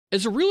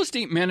As a real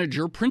estate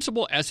manager,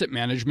 Principal Asset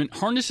Management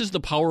harnesses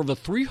the power of a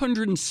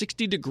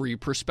 360-degree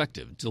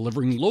perspective,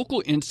 delivering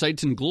local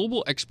insights and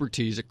global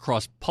expertise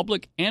across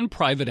public and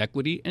private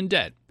equity and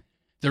debt.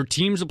 Their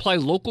teams apply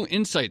local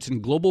insights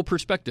and global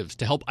perspectives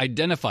to help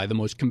identify the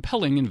most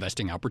compelling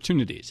investing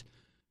opportunities.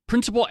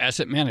 Principal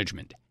Asset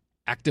Management.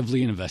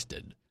 Actively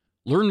invested.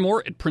 Learn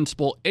more at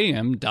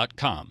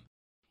principalam.com.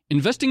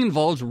 Investing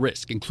involves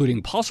risk,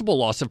 including possible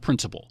loss of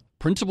principal.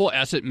 Principal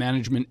Asset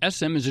Management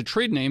SM is a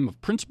trade name of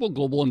Principal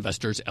Global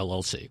Investors,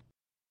 LLC.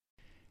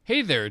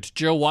 Hey there, it's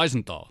Joe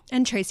Weisenthal.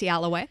 And Tracy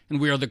Alloway. And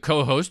we are the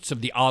co-hosts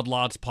of the Odd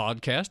Lots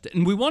podcast.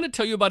 And we want to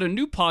tell you about a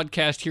new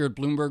podcast here at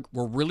Bloomberg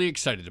we're really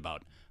excited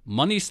about.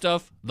 Money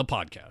Stuff, the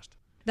podcast.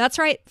 That's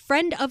right.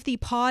 Friend of the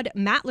pod,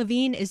 Matt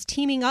Levine, is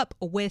teaming up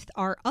with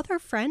our other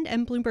friend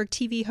and Bloomberg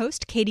TV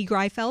host, Katie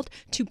Greifeld,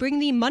 to bring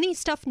the Money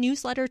Stuff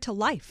newsletter to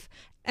life.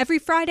 Every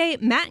Friday,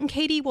 Matt and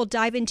Katie will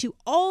dive into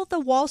all the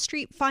Wall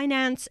Street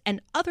finance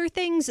and other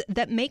things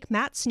that make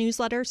Matt's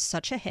newsletter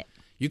such a hit.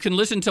 You can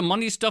listen to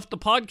Money Stuff, the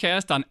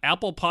podcast on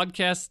Apple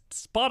Podcasts,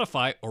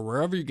 Spotify, or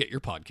wherever you get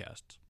your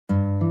podcasts.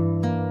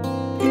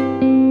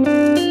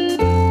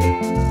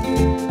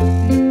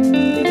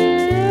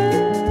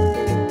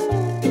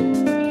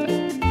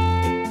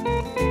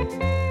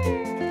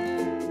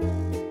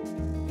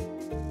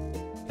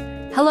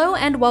 Hello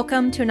and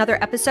welcome to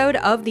another episode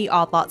of the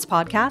Odd Lots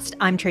podcast.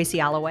 I'm Tracy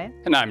Alloway.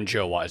 And I'm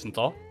Joe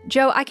Weisenthal.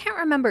 Joe, I can't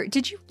remember.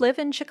 Did you live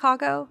in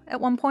Chicago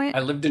at one point? I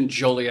lived in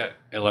Joliet,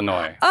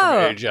 Illinois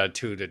from age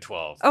 2 to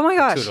 12. Oh my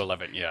gosh. 2 to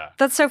 11, yeah.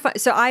 That's so fun.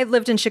 So I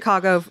lived in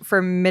Chicago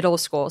for middle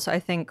school, so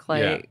I think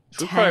like yeah.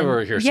 10. We probably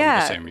were here some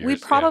of the same years. We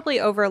probably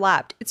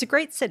overlapped. It's a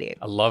great city.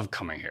 I love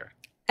coming here.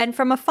 And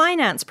from a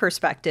finance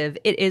perspective,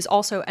 it is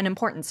also an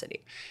important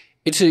city.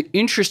 It's an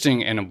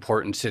interesting and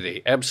important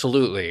city,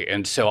 absolutely.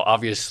 And so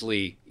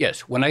obviously, yes,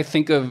 when I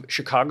think of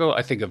Chicago,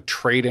 I think of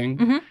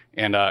trading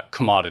and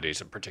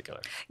commodities in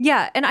particular.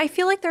 Yeah, and I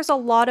feel like there's a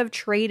lot of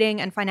trading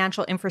and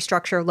financial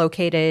infrastructure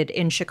located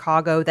in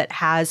Chicago that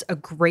has a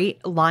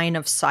great line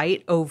of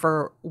sight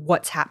over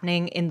what's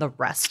happening in the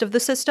rest of the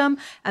system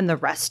and the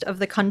rest of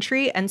the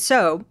country. And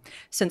so,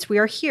 since we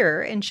are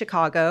here in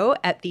Chicago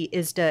at the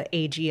ISDA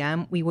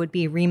AGM, we would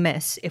be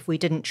remiss if we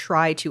didn't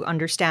try to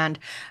understand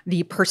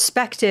the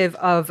perspective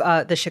of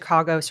the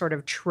Chicago sort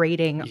of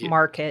trading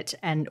market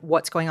and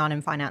what's going on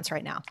in finance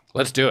right now.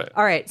 Let's do it.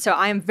 All right. So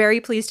I am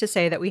very pleased to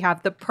say that we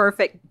have the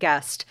perfect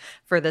guest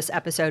for this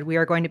episode. We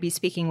are going to be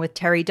speaking with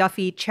Terry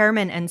Duffy,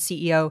 Chairman and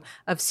CEO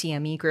of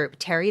CME Group.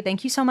 Terry,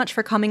 thank you so much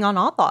for coming on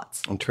Odd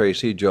Lots. And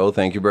Tracy, Joe,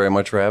 thank you very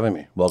much for having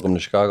me. Welcome to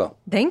Chicago.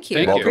 Thank you.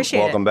 Thank you. Appreciate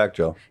it. Welcome back,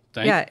 Joe.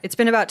 Yeah, it's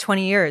been about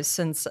 20 years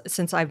since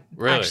I've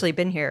actually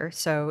been here.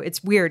 So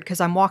it's weird because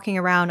I'm walking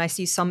around, I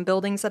see some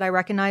buildings that I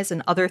recognize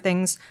and other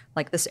things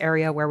like this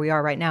area where we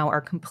are right now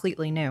are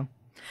completely new.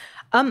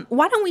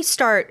 Why don't we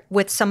start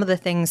with some of the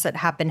things that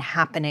have been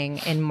happening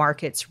in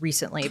markets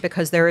recently,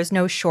 because there is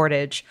no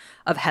shortage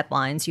of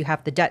headlines. You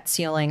have the debt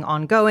ceiling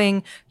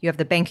ongoing, you have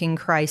the banking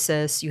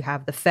crisis, you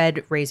have the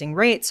Fed raising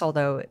rates,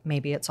 although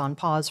maybe it's on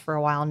pause for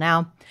a while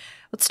now.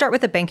 Let's start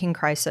with the banking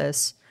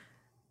crisis.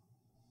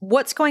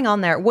 What's going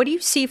on there? What do you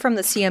see from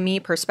the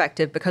CME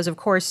perspective? Because, of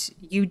course,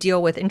 you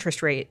deal with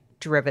interest rate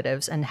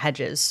derivatives and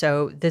hedges.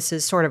 So this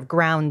is sort of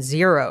ground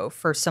zero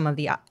for some of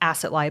the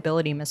asset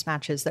liability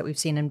mismatches that we've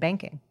seen in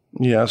banking.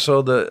 Yeah,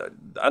 so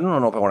I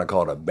don't know if I want to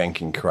call it a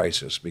banking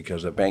crisis,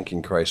 because a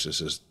banking crisis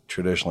is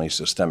traditionally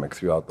systemic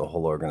throughout the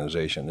whole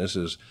organization. This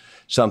is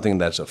something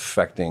that's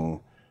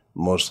affecting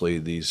mostly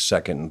these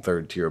second and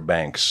third tier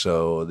banks.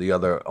 So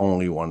the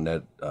only one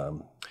that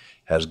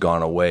has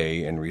gone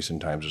away in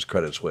recent times is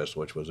Credit Suisse,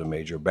 which was a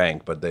major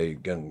bank. But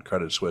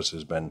Credit Suisse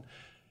has been,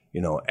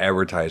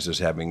 advertised as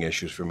having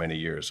issues for many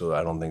years. So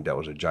I don't think that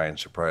was a giant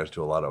surprise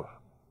to a lot of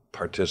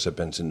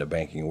participants in the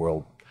banking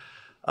world.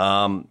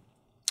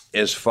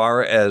 As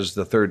far as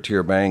the third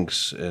tier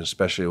banks,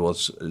 especially,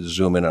 let's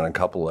zoom in on a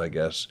couple, I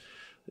guess.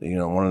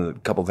 One of the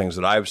couple things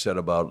that I've said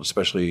about,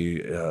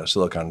 especially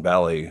Silicon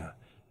Valley,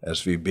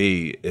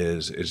 SVB,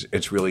 is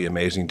it's really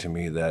amazing to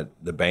me that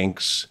the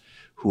banks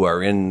who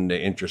are in the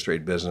interest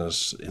rate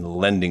business, in the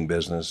lending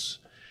business,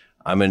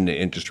 I'm in the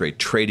interest rate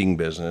trading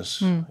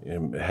business,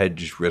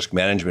 hedge risk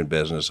management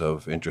business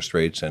of interest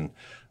rates, and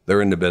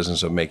they're in the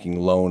business of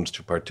making loans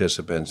to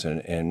participants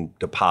and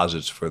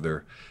deposits for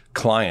their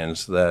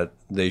clients, that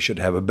they should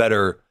have a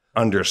better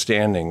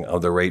understanding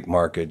of the rate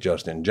market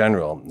just in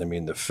general. I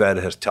mean, the Fed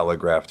has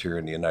telegraphed here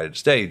in the United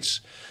States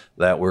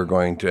that we're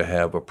going to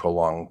have a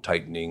prolonged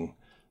tightening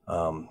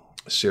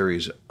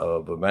series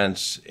of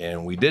events,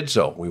 and we did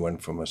so. We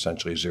went from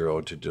essentially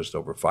 0 to just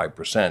over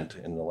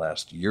 5% in the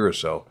last year or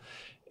so,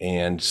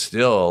 and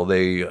still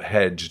they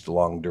hedged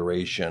long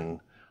duration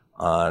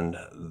on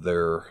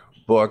their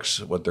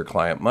books with their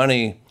client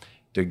money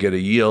to get a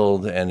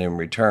yield, and in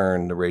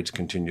return, the rates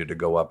continue to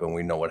go up, and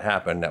we know what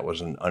happened. That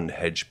was an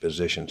unhedged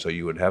position. So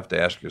you would have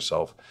to ask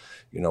yourself,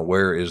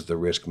 where is the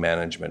risk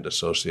management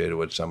associated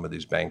with some of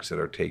these banks that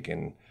are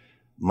taking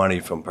money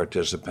from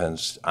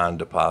participants on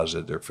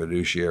deposit? They're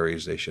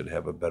fiduciaries. They should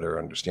have a better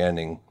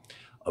understanding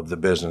of the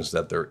business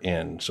that they're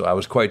in. So I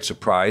was quite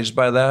surprised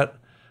by that.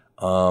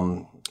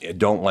 I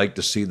don't like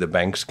to see the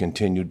banks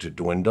continue to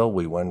dwindle.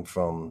 We went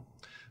from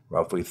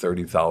roughly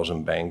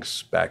 30,000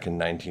 banks back in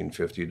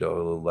 1950 to a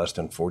little less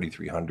than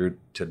 4,300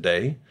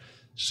 today.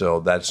 So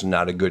that's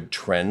not a good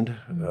trend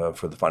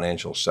for the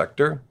financial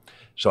sector.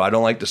 So I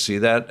don't like to see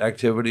that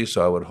activity.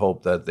 So I would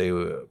hope that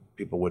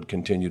people would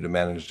continue to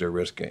manage their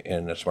risk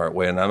in a smart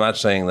way. And I'm not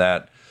saying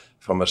that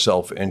from a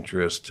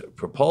self-interest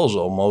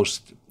proposal.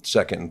 Most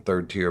second and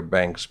third tier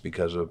banks,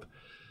 because of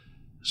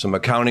some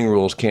accounting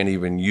rules, can't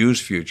even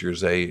use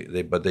futures.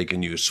 But they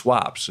can use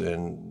swaps,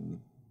 and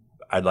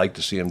I'd like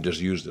to see them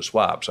just use the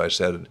swaps. I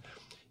said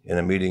in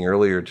a meeting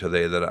earlier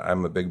today that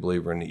I'm a big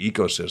believer in the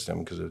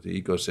ecosystem, because if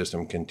the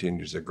ecosystem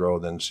continues to grow,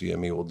 then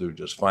CME will do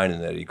just fine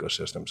in that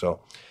ecosystem.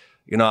 So,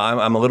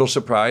 I'm a little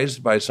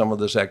surprised by some of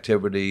this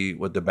activity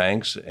with the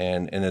banks,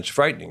 and it's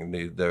frightening.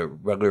 The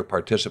regular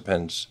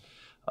participants,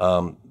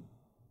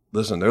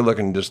 listen, they're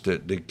looking just to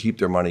keep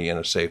their money in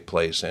a safe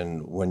place.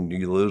 And when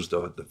you lose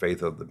the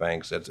faith of the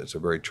banks, it's a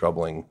very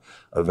troubling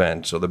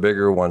event. So the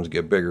bigger ones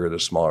get bigger, the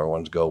smaller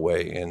ones go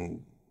away.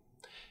 In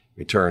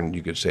return,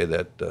 you could say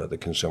that the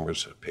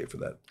consumers pay for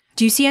that.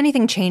 Do you see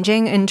anything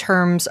changing in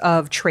terms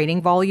of trading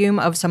volume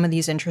of some of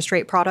these interest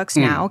rate products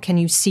now? Can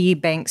you see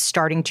banks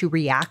starting to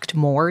react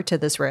more to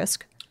this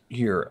risk?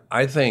 Here,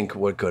 I think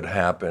what could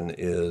happen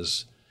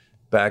is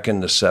back in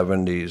the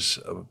 70s,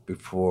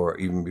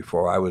 even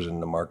before I was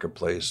in the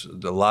marketplace,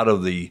 a lot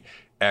of the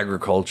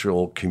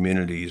agricultural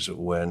communities,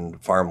 when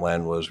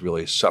farmland was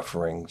really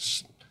suffering,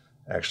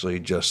 actually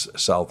just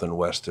south and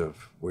west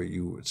of where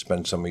you would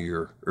spend some of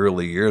your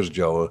early years,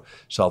 Joe,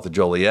 south of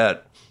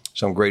Joliet,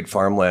 some great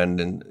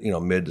farmland in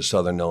mid to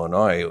southern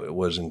Illinois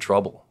was in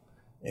trouble.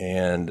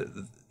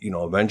 And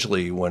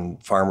eventually when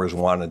farmers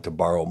wanted to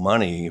borrow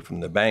money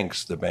from the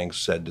banks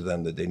said to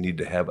them that they need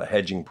to have a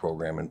hedging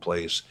program in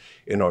place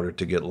in order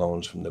to get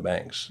loans from the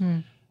banks.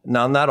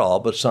 Now, not all,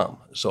 but some.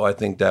 So I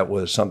think that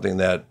was something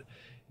that,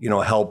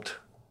 helped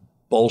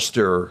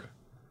bolster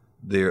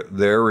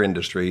their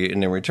industry.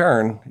 And in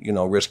return,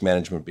 risk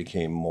management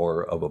became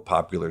more of a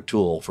popular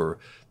tool for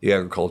the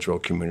agricultural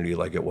community,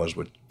 like it was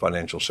with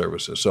financial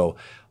services. So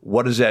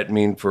what does that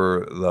mean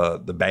for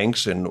the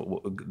banks and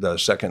the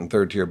second and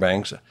third tier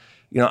banks?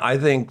 I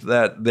think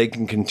that they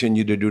can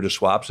continue to do the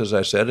swaps, as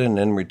I said, and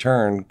in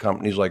return,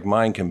 companies like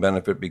mine can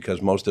benefit,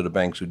 because most of the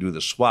banks who do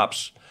the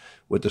swaps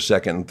with the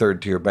second and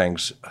third tier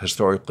banks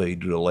historically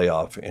do the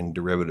layoff in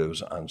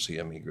derivatives on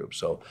CME Group.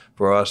 So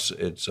for us,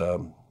 it's,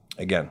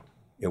 again,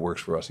 it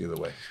works for us either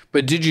way.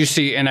 But did you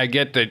see, and I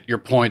get that your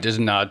point is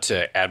not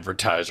to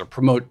advertise or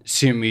promote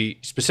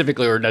CME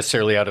specifically or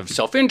necessarily out of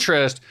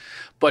self-interest,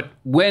 but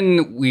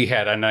when we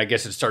had, and I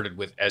guess it started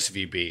with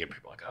SVB, and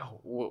people are like, oh,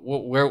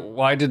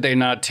 why did they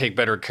not take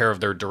better care of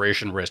their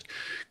duration risk?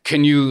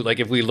 Can you,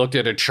 if we looked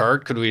at a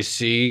chart, could we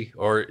see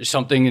or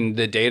something in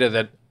the data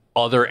that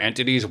other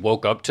entities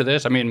woke up to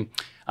this? I mean,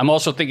 I'm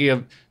also thinking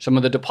of some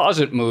of the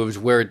deposit moves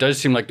where it does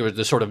seem like there was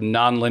this sort of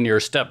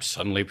nonlinear steps.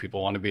 Suddenly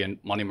people want to be in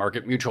money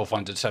market mutual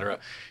funds, et cetera.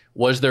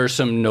 Was there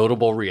some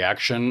notable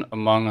reaction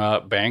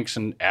among banks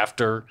and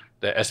after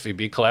the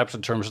SVB collapse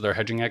in terms of their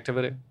hedging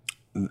activity?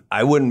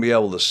 I wouldn't be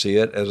able to see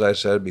it, as I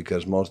said,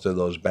 because most of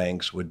those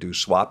banks would do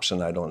swaps,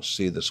 and I don't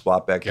see the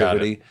swap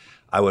activity.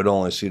 I would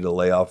only see the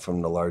layoff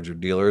from the larger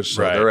dealers.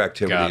 So their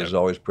activity is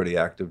always pretty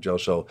active, Joe.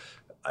 So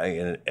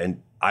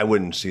I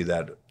wouldn't see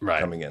that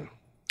coming in.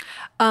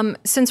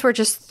 Since we're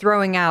just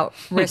throwing out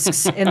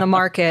risks in the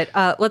market,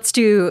 let's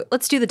do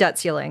the debt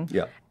ceiling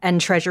and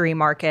treasury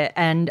market.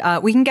 And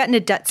we can get into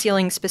debt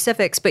ceiling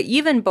specifics, but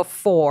even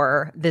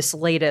before this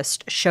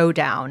latest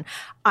showdown,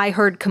 I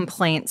heard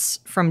complaints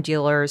from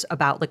dealers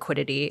about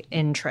liquidity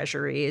in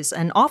treasuries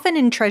and often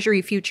in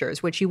treasury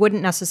futures, which you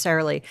wouldn't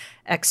necessarily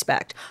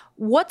expect.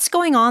 What's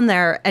going on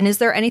there? And is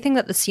there anything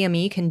that the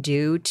CME can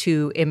do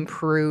to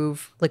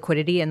improve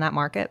liquidity in that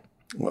market?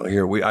 Well,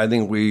 I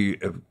think we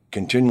have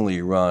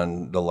continually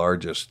run the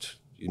largest,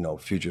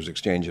 futures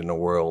exchange in the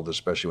world,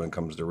 especially when it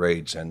comes to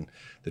rates and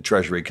the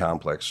treasury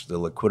complex. The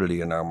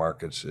liquidity in our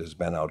markets has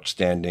been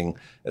outstanding,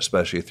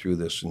 especially through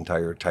this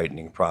entire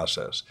tightening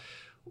process.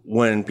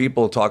 When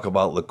people talk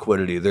about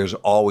liquidity, there's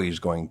always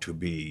going to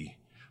be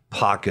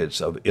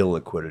pockets of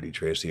illiquidity,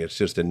 Tracy. It's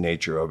just the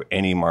nature of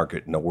any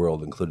market in the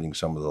world, including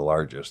some of the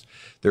largest.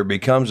 There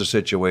becomes a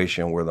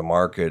situation where the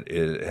market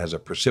has a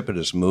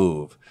precipitous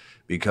move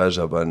because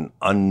of an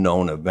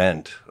unknown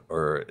event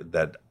or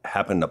that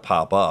happened to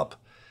pop up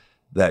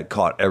that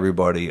caught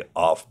everybody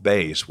off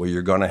base, where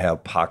you're going to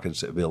have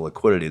pockets of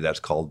illiquidity. That's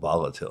called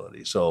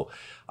volatility. So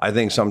I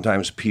think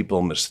sometimes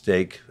people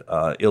mistake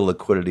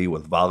illiquidity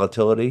with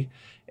volatility,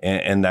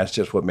 and that's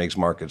just what makes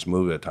markets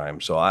move at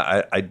times. So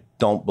I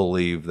don't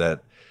believe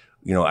that,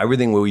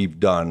 everything we've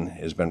done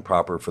has been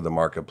proper for the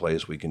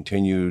marketplace. We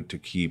continue to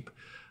keep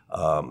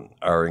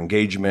our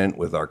engagement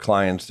with our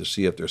clients to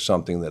see if there's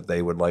something that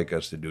they would like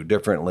us to do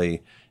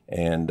differently.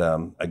 And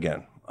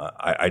again,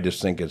 I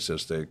just think it's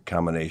just a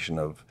combination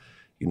of,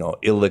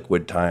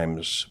 illiquid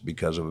times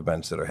because of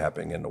events that are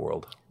happening in the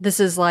world. This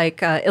is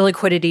like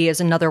illiquidity is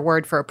another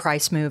word for a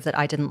price move that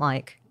I didn't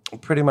like.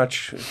 Pretty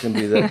much it can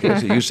be that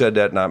case. You said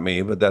that, not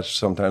me, but that's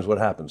sometimes what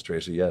happens,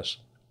 Tracy, yes.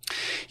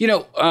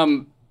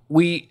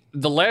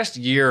 The last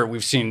year,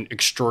 we've seen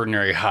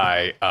extraordinary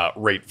high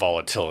rate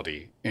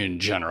volatility in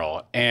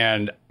general,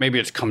 and maybe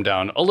it's come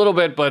down a little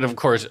bit, but of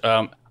course,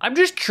 I'm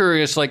just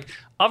curious,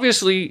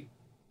 obviously,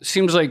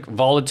 seems like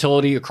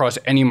volatility across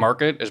any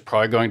market is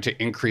probably going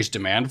to increase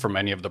demand for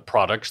many of the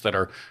products that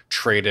are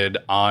traded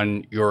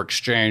on your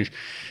exchange.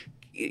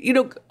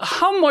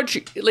 How much,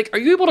 are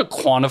you able to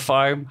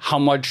quantify how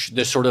much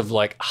this sort of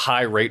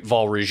high rate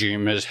vol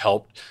regime has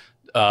helped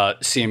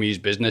CME's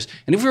business?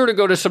 And if we were to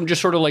go to some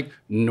just sort of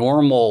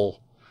normal,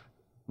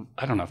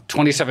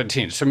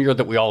 2017, some year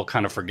that we all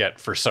kind of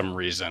forget for some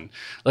reason,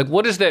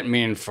 what does that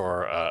mean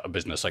for a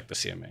business like the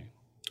CME?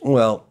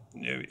 Well,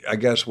 I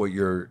guess what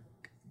you're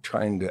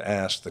trying to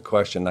ask the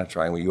question,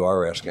 what you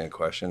are asking a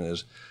question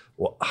is,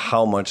 well,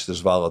 how much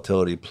does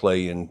volatility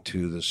play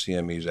into the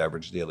CME's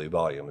average daily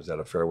volume? Is that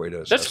a fair way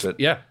to assess it?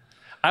 Yeah.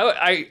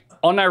 I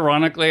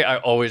unironically, I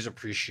always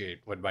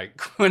appreciate when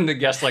the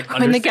guest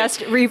when the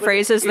guest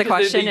rephrases the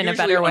question in a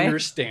better way.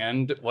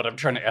 Understand what I'm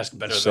trying to ask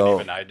better than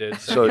even I did.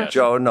 So yes.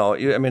 Joe, no,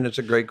 it's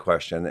a great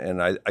question,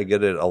 and I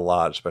get it a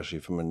lot, especially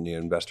from the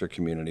investor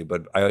community.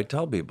 But I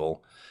tell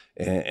people,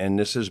 and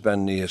this has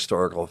been the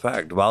historical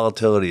fact,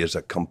 volatility is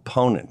a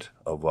component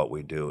of what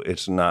we do.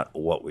 It's not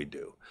what we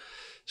do.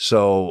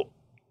 So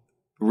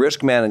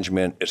risk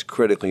management is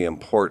critically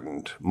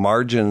important.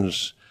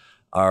 Margins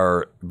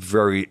are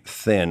very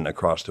thin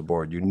across the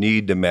board. You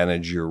need to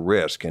manage your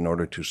risk in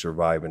order to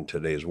survive in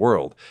today's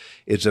world.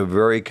 It's a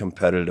very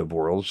competitive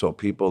world, so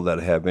people that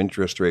have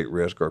interest rate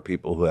risk or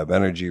people who have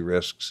energy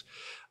risks,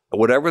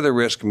 whatever the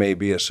risk may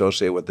be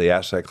associated with the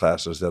asset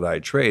classes that I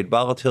trade,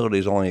 volatility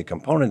is only a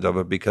component of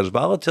it because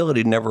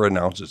volatility never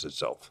announces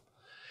itself.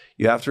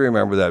 You have to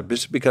remember that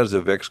just because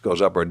the VIX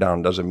goes up or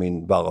down doesn't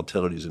mean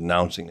volatility is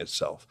announcing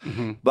itself.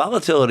 Mm-hmm.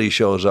 Volatility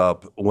shows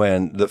up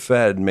when the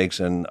Fed makes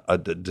a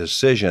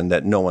decision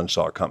that no one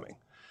saw coming.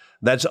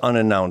 That's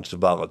unannounced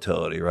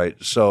volatility, right?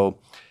 So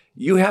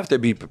you have to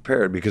be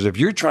prepared because if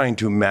you're trying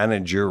to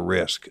manage your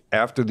risk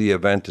after the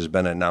event has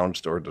been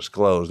announced or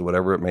disclosed,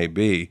 whatever it may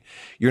be,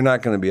 you're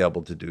not going to be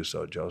able to do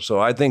so, Joe.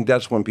 So I think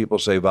that's when people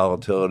say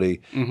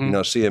volatility,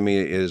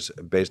 CME is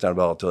based on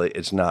volatility.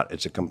 It's not.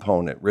 It's a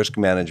component. Risk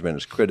management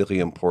is critically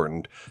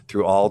important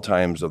through all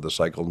times of the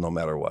cycle, no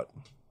matter what.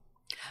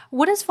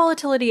 What does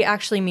volatility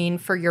actually mean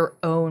for your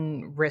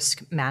own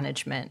risk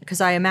management? Because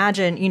I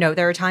imagine,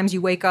 there are times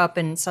you wake up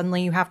and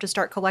suddenly you have to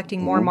start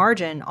collecting more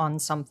margin on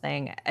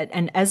something.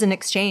 And as an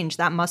exchange,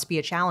 that must be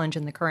a challenge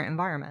in the current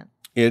environment.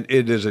 It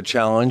is a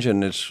challenge,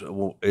 and it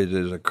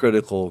is a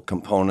critical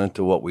component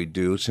to what we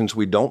do. Since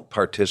we don't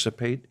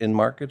participate in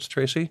markets,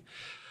 Tracy,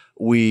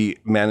 we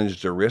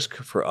manage the risk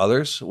for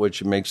others,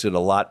 which makes it a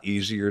lot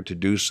easier to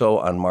do so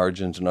on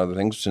margins and other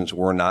things since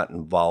we're not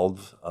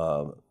involved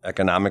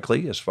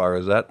economically as far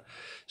as that.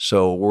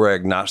 So we're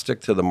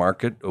agnostic to the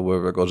market,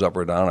 whether it goes up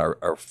or down.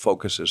 Our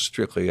focus is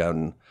strictly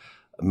on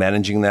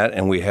managing that,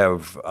 and we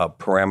have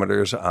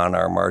parameters on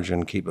our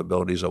margin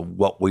capabilities of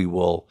what we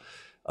will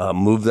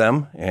move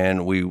them,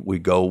 and we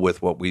go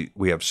with what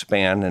we have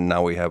SPAN, and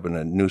now we have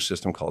a new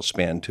system called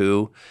SPAN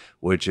 2,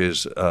 which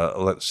is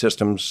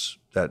systems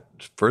that,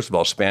 first of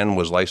all, SPAN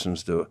was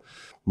licensed to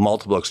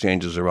multiple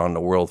exchanges around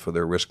the world for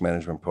their risk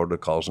management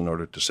protocols in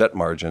order to set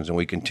margins, and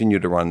we continue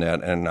to run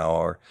that and now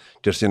are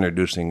just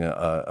introducing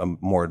a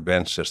more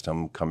advanced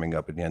system coming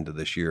up at the end of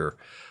this year.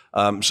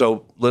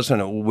 So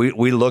listen,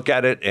 we look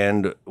at it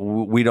and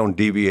we don't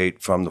deviate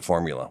from the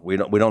formula. We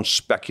don't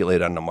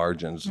speculate on the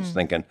margins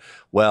thinking,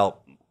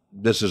 well,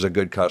 this is a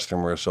good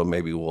customer, so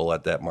maybe we'll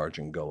let that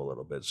margin go a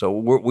little bit. So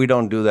we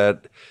don't do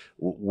that.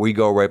 We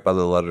go right by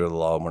the letter of the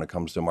law when it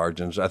comes to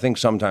margins. I think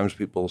sometimes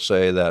people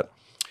say that,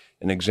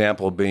 an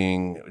example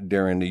being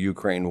during the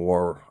Ukraine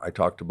war, I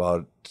talked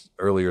about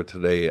earlier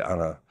today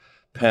on a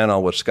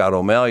panel with Scott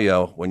O'Malley,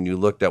 when you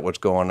looked at what's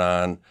going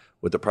on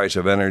with the price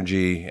of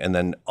energy, and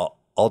then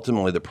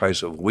ultimately the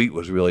price of wheat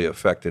was really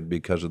affected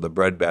because of the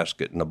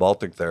breadbasket in the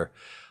Baltic there.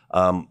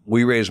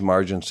 We raised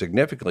margins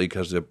significantly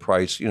because the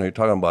price, you're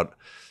talking about,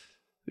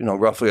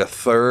 roughly a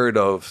third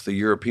of the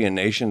European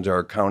nations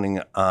are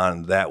counting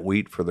on that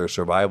wheat for their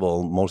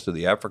survival. Most of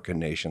the African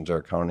nations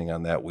are counting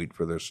on that wheat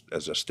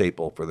as a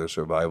staple for their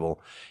survival.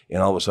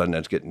 And all of a sudden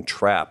that's getting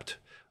trapped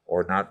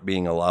or not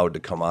being allowed to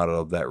come out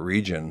of that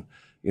region.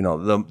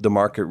 The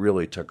market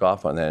really took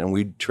off on that. And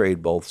we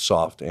trade both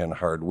soft and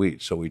hard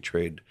wheat. So we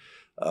trade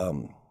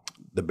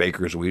the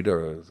baker's wheat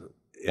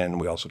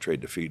and we also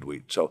trade the feed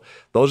wheat. So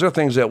those are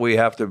things that we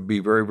have to be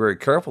very, very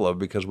careful of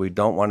because we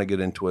don't want to get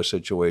into a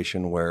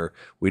situation where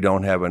we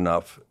don't have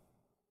enough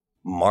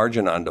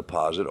margin on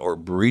deposit or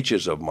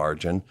breaches of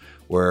margin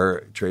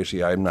where,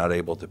 Tracy, I'm not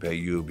able to pay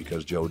you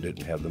because Joe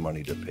didn't have the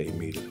money to pay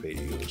me to pay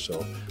you.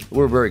 So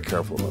we're very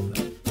careful of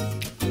that.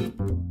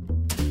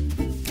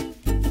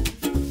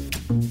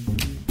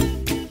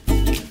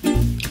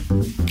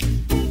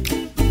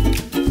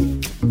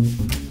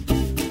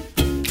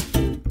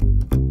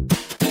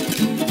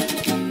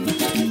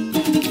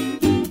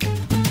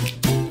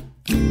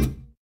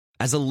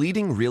 As a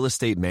leading real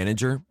estate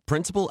manager,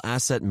 Principal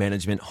Asset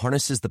Management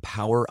harnesses the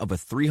power of a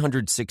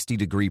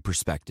 360-degree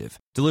perspective,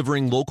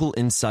 delivering local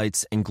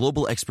insights and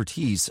global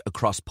expertise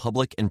across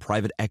public and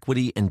private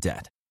equity and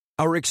debt.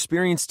 Our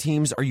experienced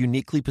teams are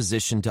uniquely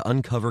positioned to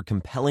uncover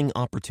compelling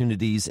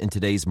opportunities in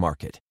today's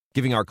market,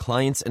 giving our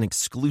clients an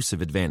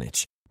exclusive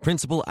advantage.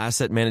 Principal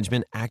Asset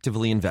Management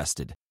actively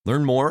invested.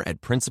 Learn more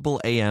at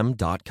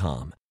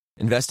principalam.com.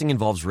 Investing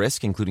involves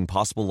risk, including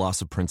possible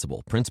loss of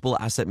principal. Principal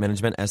Asset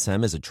Management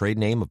SM is a trade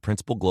name of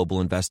Principal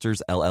Global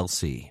Investors,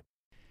 LLC.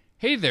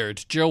 Hey there,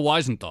 it's Joe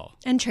Weisenthal.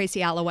 And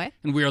Tracy Alloway.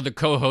 And we are the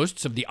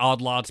co-hosts of the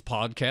Odd Lots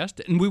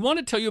podcast. And we want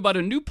to tell you about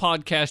a new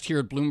podcast here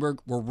at Bloomberg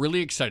we're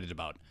really excited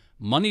about.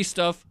 Money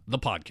Stuff, the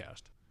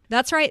podcast.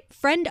 That's right.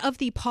 Friend of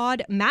the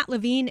pod, Matt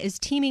Levine, is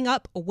teaming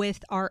up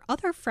with our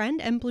other friend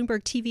and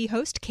Bloomberg TV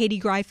host, Katie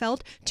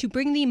Greifeld, to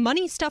bring the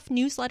Money Stuff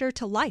newsletter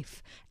to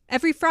life.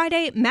 Every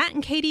Friday, Matt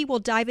and Katie will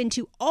dive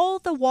into all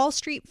the Wall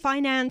Street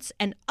finance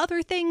and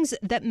other things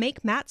that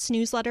make Matt's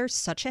newsletter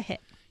such a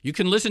hit. You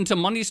can listen to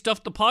Money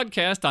Stuff, the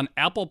podcast on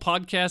Apple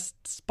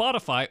Podcasts,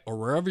 Spotify, or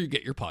wherever you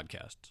get your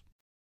podcasts.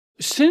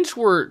 Since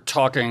we're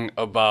talking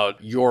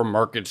about your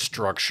market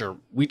structure,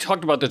 we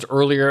talked about this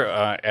earlier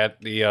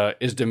at the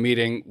ISDA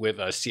meeting with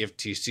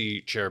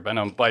CFTC Chair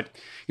Benham. But,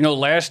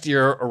 last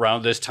year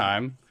around this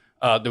time,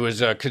 there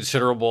was a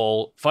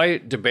considerable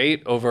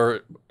debate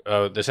over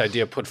this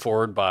idea put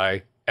forward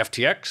by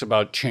FTX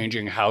about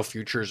changing how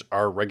futures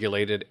are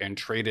regulated and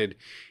traded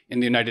in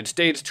the United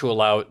States to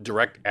allow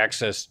direct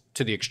access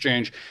to the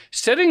exchange.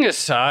 Setting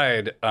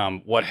aside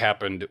what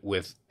happened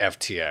with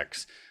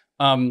FTX,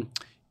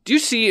 do you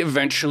see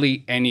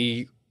eventually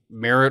any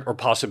merit or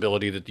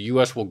possibility that the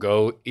U.S. will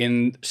go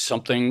in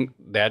something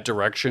that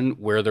direction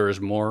where there is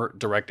more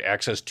direct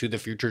access to the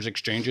futures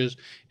exchanges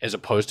as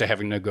opposed to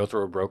having to go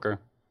through a broker?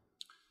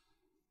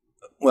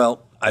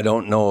 Well, I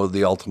don't know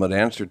the ultimate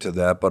answer to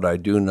that, but I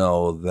do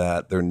know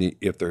that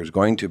if there's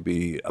going to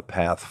be a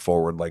path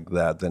forward like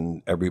that,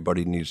 then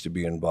everybody needs to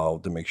be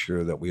involved to make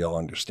sure that we all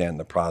understand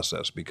the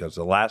process. Because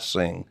the last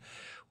thing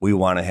we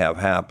want to have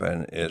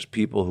happen is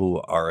people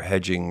who are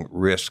hedging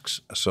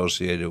risks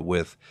associated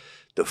with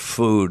the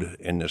food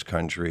in this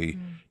country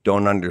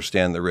don't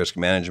understand the risk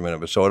management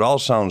of it. So it all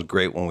sounds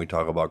great when we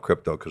talk about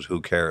crypto because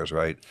who cares,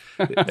 right?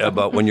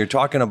 But when you're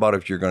talking about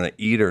if you're going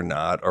to eat or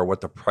not or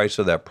what the price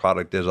of that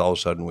product is, all of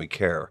a sudden we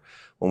care.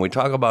 When we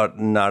talk about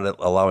not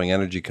allowing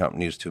energy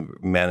companies to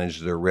manage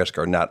their risk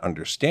or not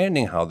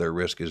understanding how their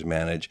risk is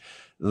managed,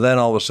 then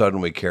all of a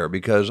sudden we care.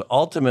 Because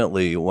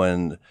ultimately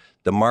when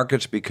the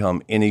markets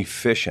become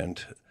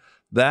inefficient,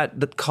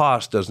 that the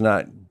cost is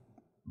not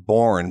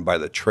borne by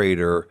the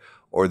trader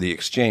or the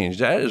exchange.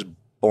 That is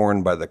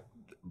borne by the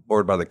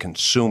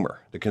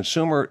consumer. The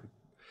consumer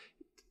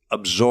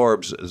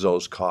absorbs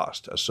those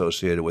costs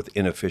associated with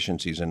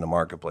inefficiencies in the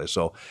marketplace.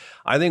 So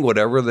I think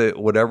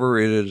whatever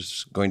it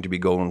is going to be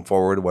going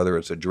forward, whether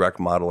it's a direct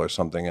model or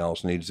something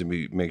else, needs to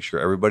be make sure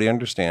everybody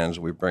understands.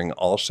 We bring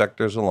all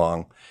sectors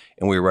along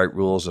and we write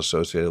rules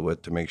associated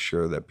with to make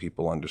sure that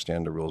people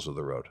understand the rules of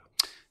the road.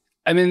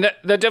 I mean,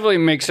 that definitely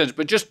makes sense.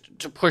 But just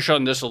to push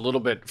on this a little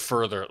bit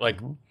further, like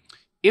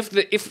if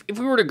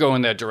we were to go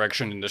in that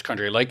direction in this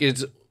country,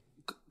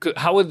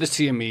 how would the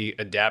CME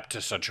adapt to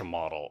such a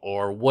model?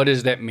 Or what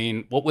does that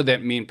mean? What would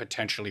that mean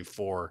potentially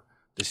for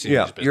the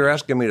CME's business? You're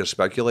asking me to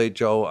speculate,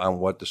 Joe, on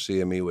what the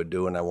CME would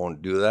do, and I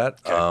won't do that.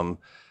 Okay.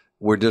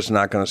 We're just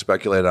not going to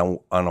speculate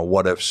on a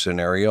what-if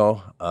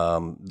scenario.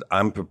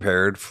 I'm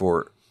prepared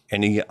for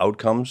any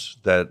outcomes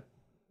that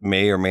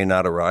may or may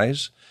not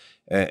arise.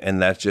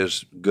 And that's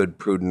just good,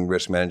 prudent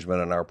risk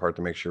management on our part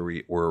to make sure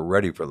we're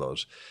ready for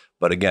those.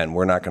 But again,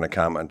 we're not going to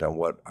comment on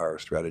what our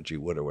strategy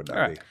would or would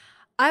not be.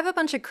 I have a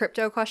bunch of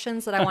crypto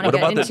questions that I want to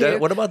get into.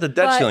 What about the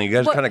debt ceiling? You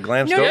guys kind of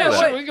glanced over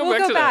that. We go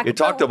back to that. You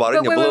talked about it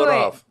and you blew it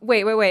off.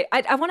 Wait.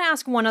 I want to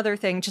ask one other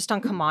thing just on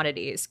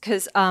commodities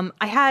because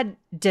I had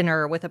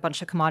dinner with a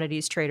bunch of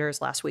commodities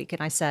traders last week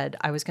and I said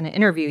I was going to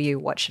interview you.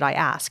 What should I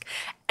ask?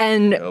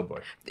 And oh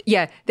boy.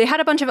 Yeah, they had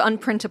a bunch of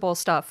unprintable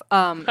stuff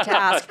to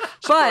ask.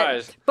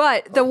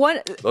 but the one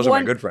those are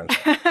my good friends.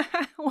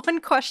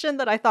 One question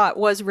that I thought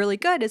was really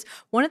good is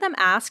one of them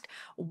asked,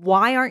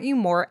 why aren't you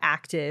more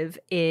active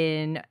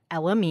in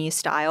LME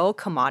style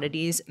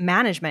commodities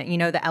management? You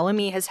know, the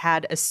LME has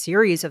had a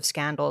series of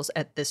scandals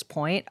at this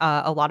point.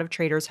 A lot of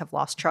traders have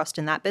lost trust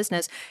in that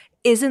business.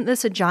 Isn't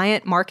this a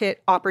giant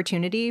market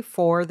opportunity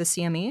for the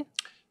CME?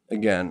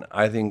 Again,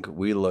 I think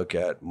we look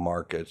at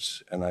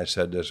markets, and I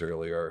said this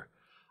earlier,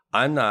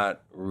 I'm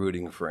not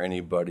rooting for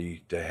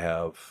anybody to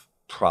have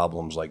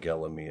problems like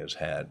LME has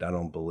had. I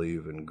don't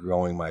believe in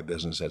growing my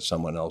business at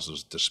someone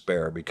else's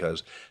despair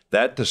because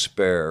that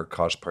despair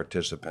costs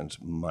participants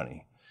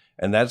money.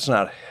 And that's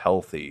not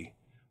healthy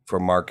for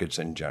markets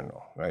in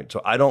general, right?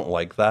 So I don't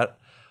like that.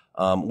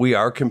 We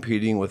are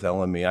competing with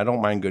LME. I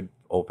don't mind good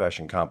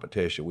old-fashioned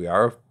competition. We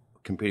are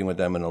competing with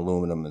them in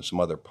aluminum and some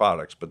other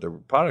products. But the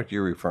product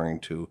you're referring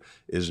to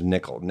is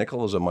nickel.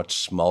 Nickel is a much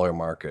smaller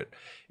market.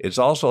 It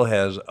also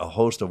has a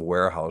host of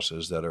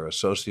warehouses that are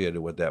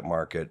associated with that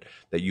market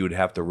that you would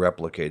have to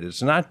replicate.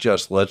 It's not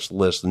just let's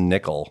list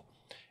nickel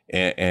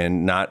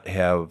and not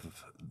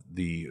have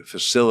the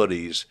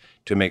facilities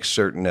to make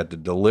certain that the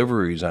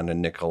deliveries on the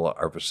nickel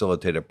are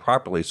facilitated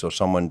properly so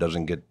someone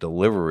doesn't get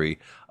delivery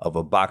of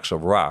a box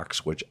of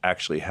rocks, which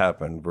actually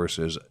happened,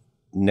 versus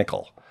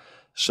nickel.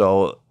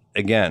 So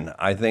again,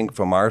 I think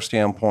from our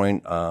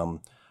standpoint,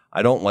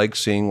 I don't like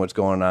seeing what's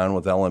going on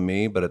with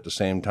LME, but at the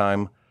same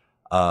time,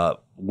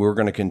 we're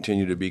going to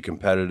continue to be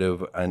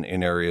competitive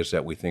in areas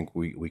that we think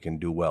we can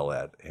do well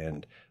at.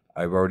 And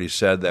I've already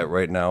said that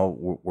right now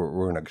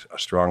we're in a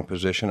strong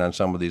position on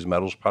some of these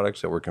metals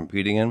products that we're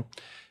competing in.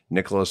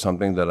 Nickel is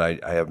something that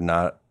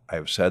I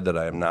have said that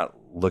I am not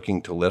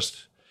looking to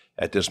list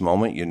at this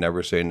moment. You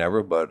never say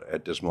never, but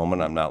at this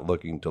moment I'm not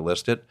looking to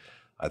list it.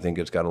 I think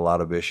it's got a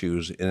lot of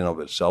issues in and of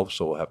itself,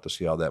 so we'll have to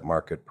see how that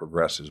market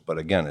progresses. But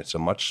again, it's a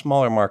much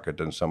smaller market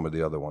than some of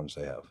the other ones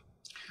they have.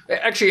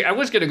 Actually, I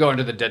was going to go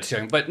into the debt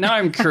ceiling, but now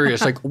I'm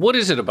curious, like, what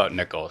is it about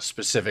nickel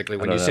specifically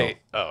when you say,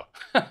 so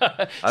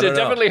it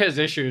definitely has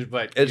issues,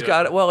 but... It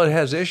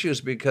has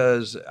issues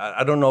because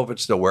I don't know if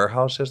it's the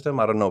warehouse system.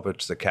 I don't know if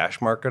it's the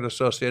cash market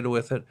associated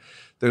with it.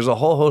 There's a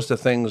whole host of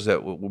things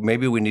that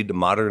maybe we need to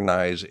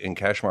modernize in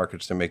cash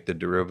markets to make the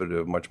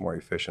derivative much more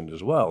efficient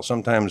as well.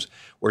 Sometimes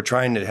we're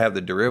trying to have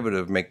the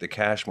derivative make the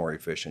cash more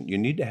efficient. You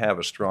need to have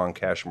a strong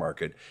cash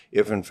market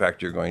if, in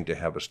fact, you're going to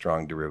have a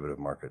strong derivative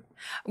market.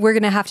 We're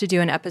going to have to do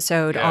an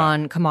episode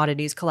on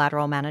commodities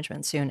collateral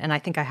management soon, and I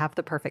think I have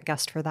the perfect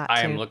guest for that,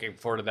 I am looking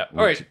forward to that.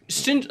 All right,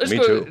 let's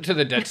go to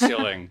the debt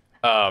ceiling.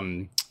 How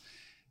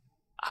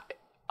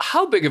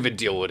big of a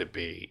deal would it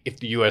be if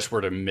the U.S.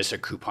 were to miss a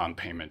coupon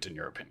payment, in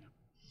your opinion?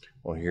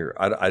 Well, here,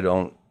 I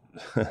don't,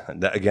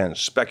 again,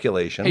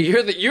 speculation. Hey,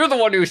 you're the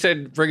one who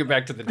said bring it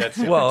back to the debt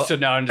ceiling. Well, so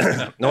now I'm just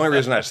gonna... The only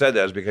reason I said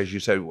that is because you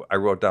said, I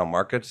wrote down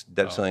markets,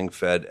 debt ceiling,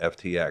 Fed,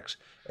 FTX,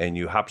 and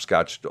you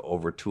hopscotched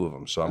over two of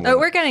them. So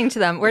we're getting to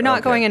them. We're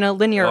not going in a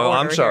linear order.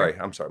 I'm sorry.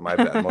 My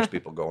bad. Most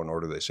people go in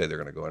order they say they're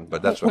going to go in,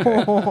 but that's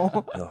okay.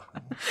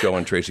 Joe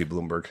and Tracy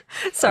Bloomberg.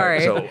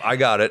 Sorry. So I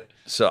got it.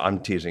 So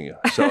I'm teasing you.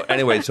 So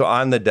anyway, so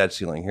on the debt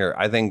ceiling here,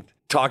 I think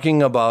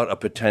talking about a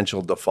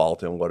potential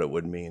default and what it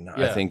would mean,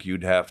 I think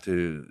you'd have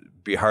to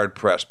be hard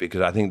pressed,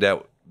 because I think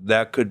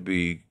that could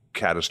be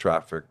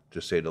catastrophic,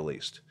 to say the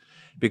least,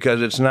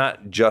 because it's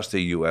not just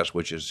the U.S.,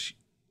 which is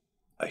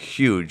a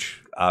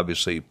huge,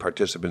 obviously,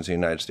 participants in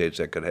the United States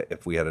that could,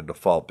 if we had a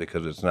default,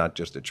 because it's not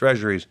just the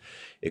treasuries.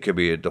 It could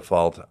be a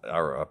default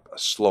or a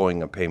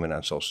slowing of payment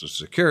on Social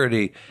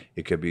Security.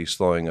 It could be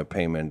slowing of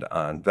payment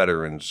on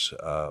veterans'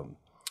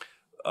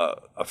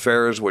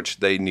 affairs, which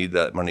they need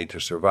that money to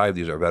survive.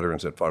 These are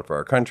veterans that fought for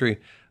our country.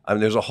 I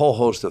mean, there's a whole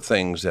host of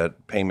things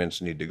that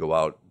payments need to go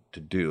out to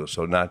do,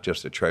 so not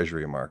just the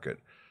treasury market.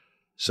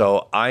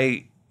 So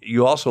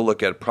you also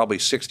look at probably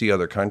 60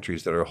 other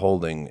countries that are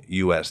holding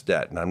U.S.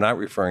 debt. And I'm not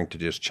referring to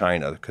just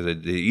China, because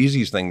the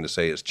easiest thing to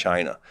say is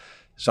China.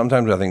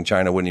 Sometimes I think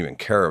China wouldn't even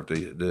care if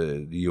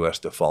the U.S.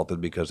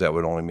 defaulted, because that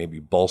would only maybe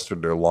bolster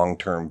their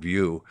long-term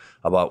view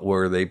about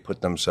where they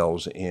put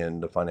themselves in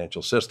the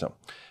financial system.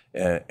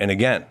 And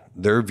again,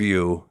 their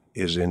view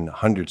is in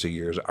hundreds of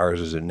years.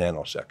 Ours is in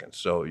nanoseconds.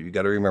 So you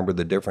got to remember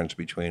the difference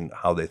between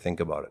how they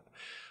think about it.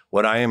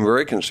 What I am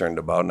very concerned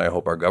about, and I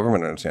hope our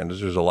government understands,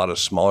 is there's a lot of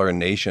smaller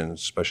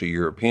nations, especially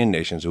European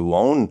nations, who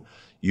own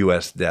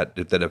U.S. debt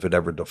that if it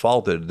ever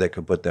defaulted, they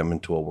could put them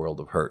into a world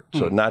of hurt.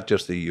 So not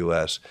just the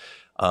U.S.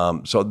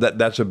 So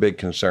that's a big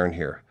concern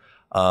here.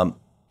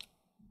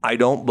 I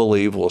don't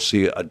believe we'll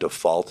see a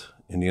default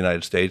in the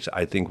United States.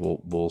 I think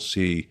we'll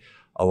see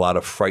a lot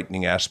of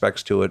frightening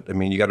aspects to it. I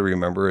mean, you got to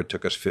remember it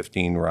took us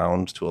 15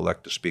 rounds to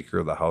elect the Speaker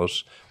of the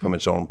House from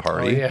its own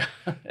party. Oh, yeah.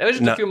 It was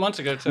just a few months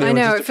ago, too. I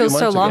know, it feels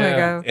so long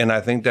ago. And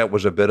I think that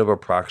was a bit of a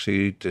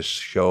proxy to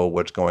show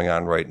what's going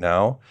on right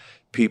now.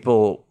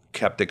 People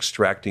kept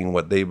extracting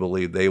what they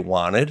believed they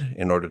wanted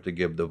in order to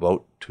give the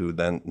vote to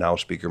now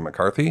Speaker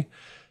McCarthy.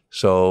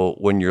 So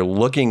when you're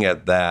looking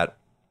at that,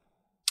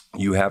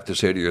 you have to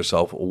say to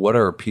yourself, what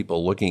are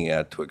people looking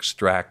at to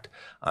extract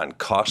on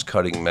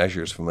cost-cutting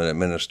measures from an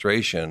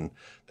administration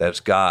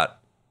that's got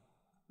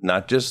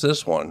not just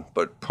this one,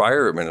 but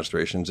prior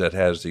administrations that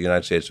has the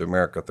United States of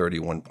America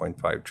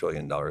 $31.5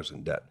 trillion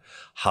in debt?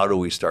 How do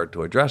we start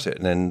to address it?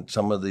 And then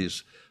some of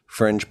these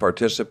fringe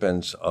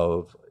participants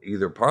of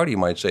either party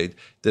might say,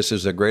 this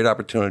is a great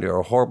opportunity or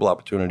a horrible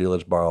opportunity,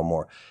 let's borrow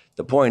more.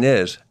 The point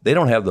is, they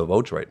don't have the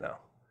votes right now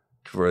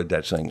for a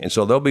debt ceiling. And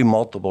so there'll be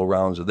multiple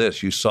rounds of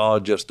this. You saw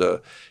just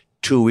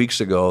 2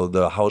 weeks ago,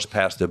 the House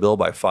passed a bill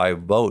by 5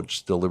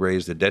 votes to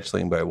raise the debt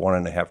ceiling by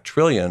 $1.5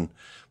 trillion.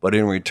 But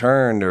in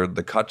return,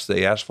 the cuts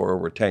they asked for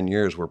over 10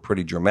 years were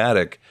pretty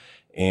dramatic.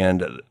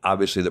 And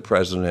obviously the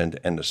president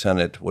and the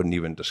Senate wouldn't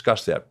even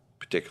discuss that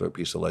particular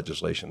piece of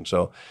legislation.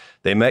 So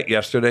they met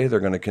yesterday. They're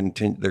going to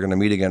continue. They're going to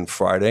meet again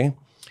Friday.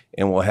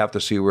 and we'll have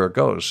to see where it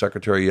goes.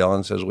 Secretary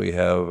Yellen says we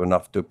have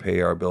enough to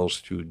pay our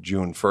bills to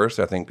June 1st.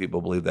 I think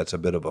people believe that's a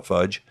bit of a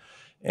fudge,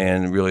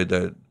 and really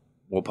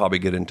we'll probably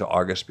get into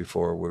August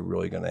before we're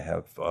really going to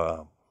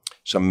have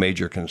some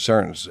major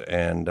concerns.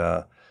 And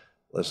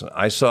listen,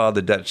 I saw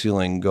the debt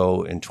ceiling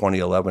go in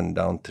 2011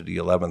 down to the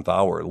 11th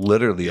hour,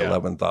 literally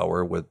 11th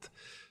hour, with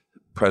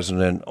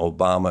President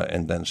Obama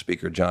and then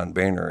Speaker John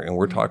Boehner. And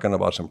we're talking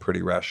about some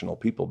pretty rational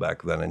people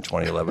back then in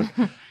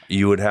 2011.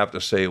 You would have to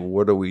say,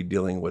 what are we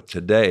dealing with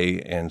today?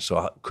 And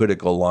so could it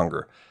go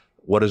longer?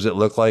 What does it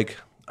look like?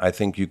 I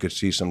think you could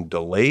see some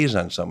delays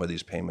on some of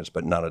these payments,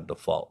 but not a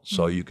default.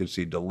 So you could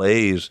see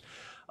delays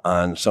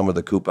on some of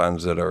the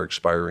coupons that are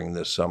expiring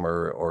this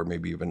summer or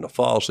maybe even the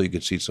fall. So you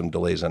could see some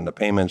delays on the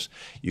payments.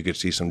 You could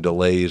see some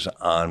delays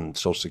on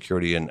Social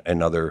Security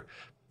and other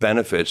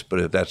benefits. But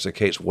if that's the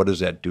case, what does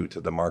that do to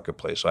the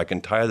marketplace? So I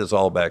can tie this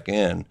all back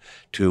in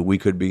to we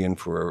could be in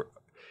for,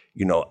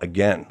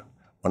 again,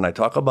 when I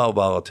talk about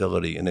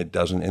volatility and it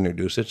doesn't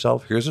introduce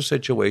itself, here's a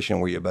situation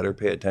where you better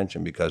pay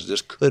attention because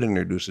this could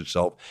introduce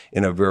itself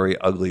in a very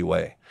ugly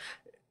way.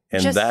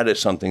 And that is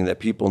something that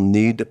people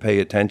need to pay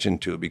attention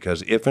to,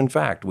 because if in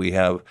fact we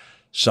have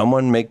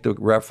someone make the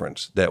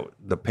reference that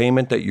the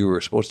payment that you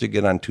were supposed to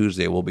get on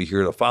Tuesday will be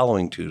here the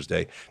following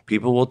Tuesday,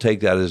 people will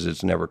take that as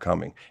it's never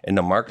coming. And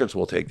the markets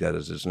will take that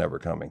as it's never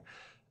coming.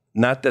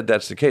 Not that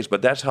that's the case,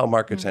 but that's how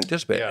markets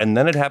anticipate. Yeah. And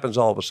then it happens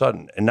all of a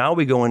sudden. And now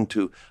we go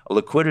into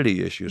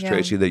liquidity issues,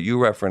 Tracy, that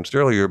you referenced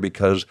earlier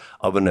because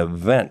of an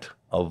event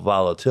of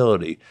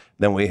volatility.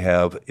 Then we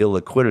have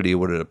illiquidity,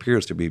 what it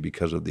appears to be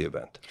because of the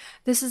event.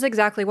 This is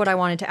exactly what I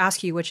wanted to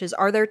ask you, which is,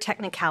 are there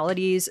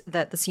technicalities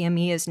that the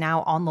CME is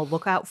now on the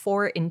lookout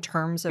for in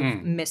terms of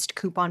missed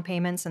coupon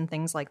payments and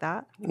things like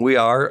that? We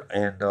are,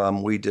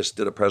 and we just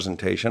did a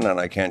presentation, and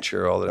I can't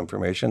share all that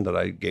information that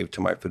I gave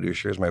to my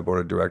fiduciaries, my board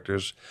of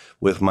directors,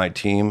 with my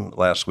team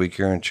last week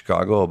here in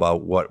Chicago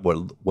about what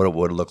it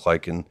would look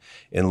like in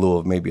lieu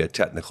of maybe a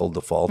technical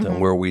default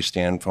and where we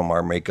stand from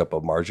our makeup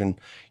of margin.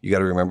 You got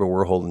to remember,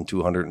 we're holding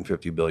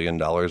 $250 billion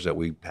that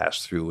we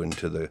pass through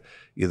into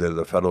either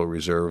the Federal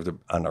Reserve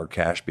on our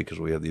cash because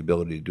we have the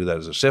ability to do that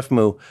as a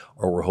SIFMU,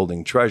 or we're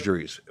holding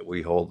treasuries.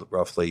 We hold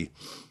roughly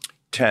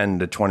 10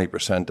 to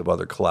 20% of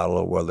other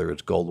collateral, whether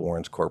it's gold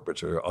warrants,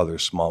 corporates, or other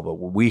small. But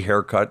we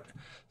haircut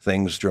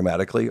things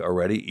dramatically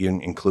already,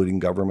 including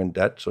government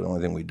debt. So the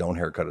only thing we don't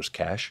haircut is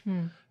cash.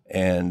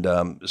 And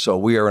so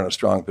we are in a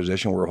strong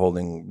position. We're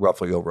holding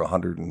roughly over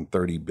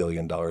 $130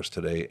 billion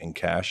today in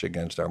cash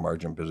against our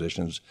margin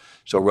positions.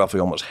 So roughly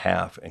almost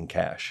half in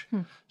cash.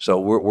 So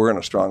we're in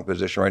a strong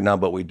position right now,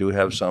 but we do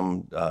have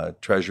some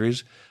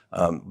treasuries.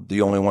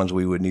 The only ones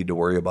we would need to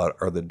worry about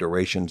are the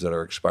durations that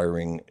are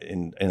expiring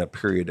in a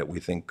period that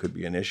we think could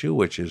be an issue,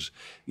 which is,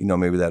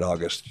 maybe that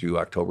August through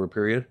October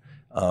period.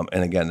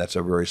 And again, that's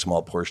a very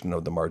small portion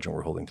of the margin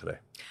we're holding today.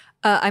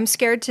 I'm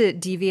scared to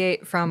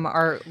deviate from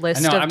our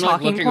list of I'm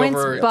talking looking points,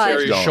 over but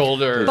Terry's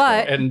shoulder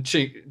and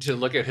to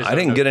look at his. I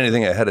didn't get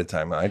anything ahead of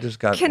time. I just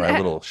got my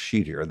little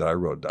sheet here that I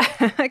wrote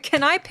down.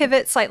 Can I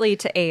pivot slightly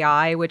to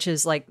AI, which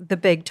is like the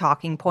big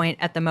talking point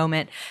at the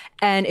moment?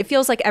 And it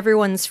feels like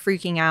everyone's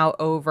freaking out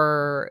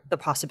over the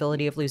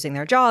possibility of losing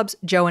their jobs.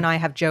 Joe and I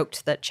have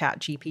joked that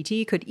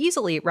ChatGPT could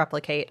easily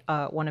replicate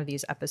one of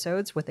these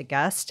episodes with a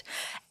guest.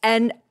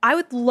 And I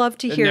would love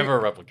to hear... Never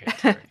replicate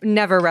Terry.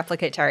 Never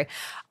replicate Terry.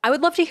 I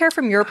would love to hear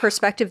from your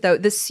perspective, though.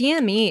 The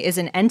CME is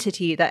an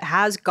entity that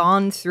has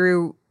gone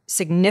through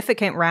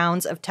significant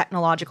rounds of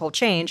technological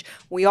change.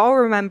 We all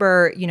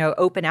remember,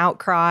 open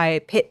outcry,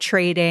 pit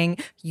trading.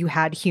 You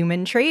had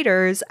human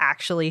traders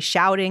actually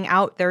shouting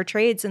out their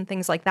trades and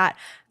things like that.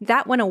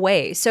 That went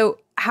away. So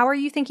how are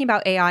you thinking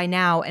about AI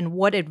now, and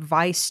what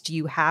advice do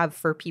you have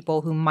for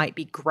people who might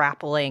be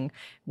grappling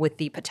with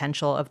the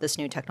potential of this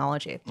new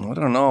technology? I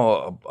don't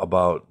know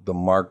about the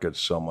markets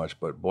so much,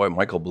 but boy,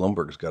 Michael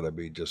Bloomberg's got to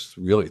be just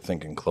really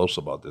thinking close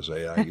about this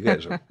AI.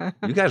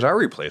 You guys are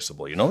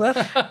replaceable. You know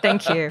that?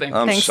 Thank you.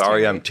 Thanks,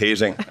 sorry, I'm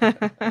teasing.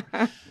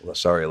 Well,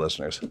 sorry,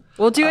 listeners.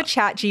 We'll do a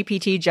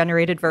ChatGPT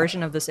generated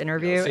version of this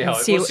interview and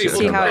see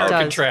how it does.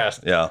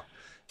 Contrast. Yeah.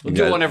 We'll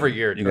do one every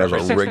year. You guys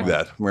will rig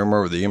that.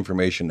 Remember, the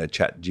information that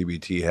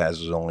ChatGPT has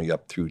is only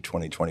up through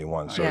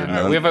 2021. So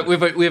we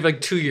have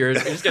like 2 years.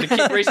 We're just going to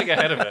keep racing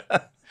ahead of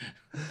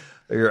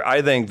it.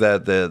 I think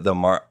that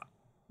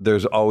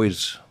there's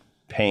always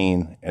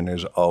pain and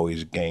there's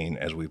always gain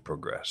as we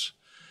progress.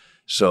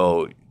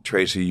 So,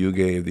 Tracy, you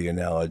gave the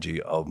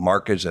analogy of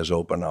markets as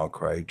open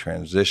outcry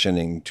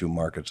transitioning to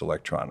markets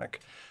electronic.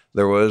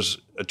 There was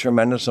a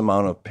tremendous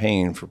amount of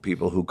pain for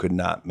people who could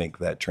not make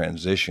that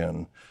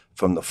transition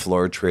from the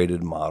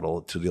floor-traded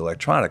model to the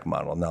electronic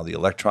model. Now, the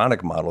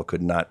electronic model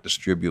could not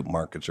distribute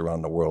markets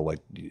around the world like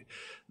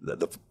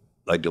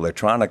the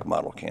electronic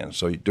model can.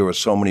 So there were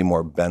so many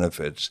more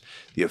benefits,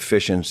 the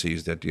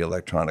efficiencies that the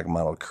electronic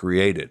model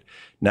created.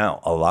 Now,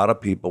 a lot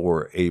of people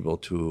were able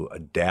to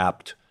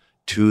adapt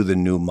to the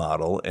new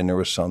model, and there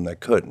were some that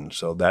couldn't.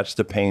 So that's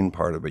the pain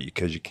part of it,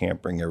 because you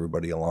can't bring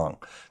everybody along.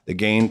 The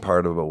gain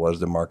part of it was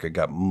the market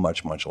got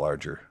much, much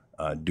larger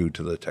due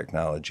to the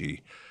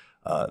technology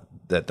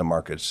that the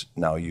markets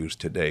now use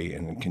today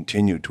and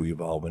continue to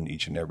evolve in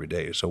each and every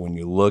day. So when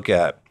you look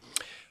at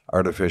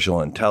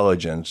artificial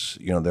intelligence,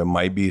 there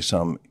might be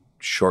some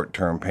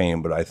short-term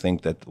pain, but I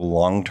think that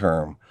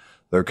long-term,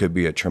 there could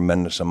be a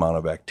tremendous amount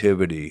of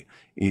activity.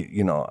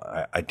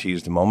 I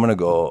teased a moment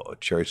ago,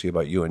 Tracy,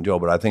 about you and Joe,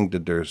 but I think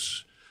that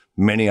there's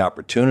many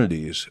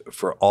opportunities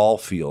for all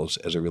fields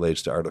as it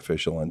relates to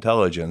artificial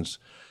intelligence.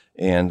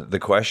 And the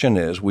question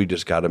is, we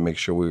just got to make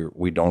sure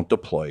we don't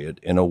deploy it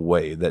in a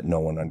way that no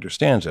one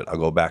understands it. I'll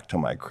go back to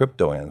my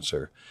crypto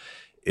answer.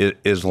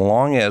 As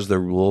long as the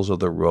rules of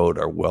the road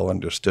are well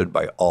understood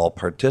by all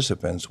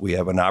participants, we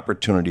have an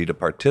opportunity to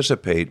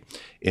participate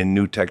in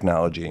new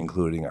technology,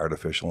 including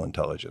artificial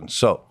intelligence.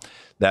 So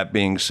that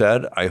being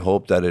said, I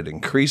hope that it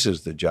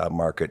increases the job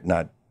market,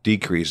 not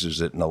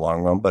decreases it in the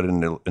long run. But in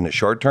the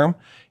short term,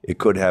 it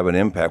could have an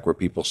impact where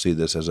people see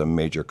this as a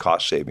major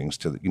cost savings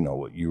to,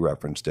 what you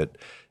referenced it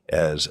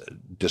as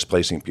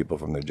displacing people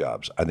from their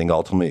jobs. I think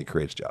ultimately it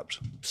creates jobs.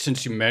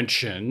 Since you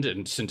mentioned,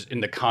 and since in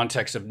the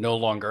context of no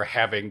longer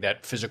having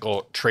that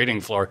physical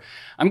trading floor,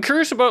 I'm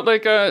curious about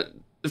the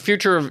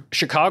future of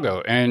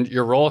Chicago and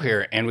your role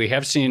here. And we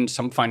have seen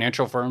some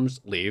financial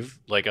firms leave,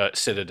 like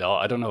Citadel.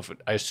 I don't know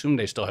I assume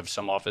they still have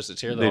some offices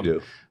here. They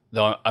do.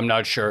 Though I'm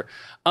not sure.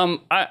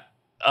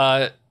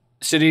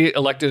 City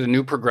elected a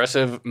new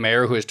progressive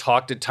mayor who has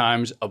talked at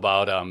times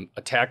about a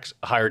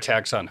higher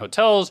tax on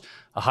hotels,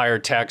 a higher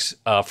tax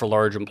for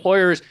large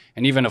employers,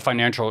 and even a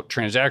financial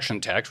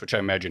transaction tax, which I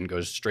imagine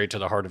goes straight to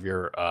the heart of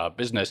your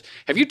business.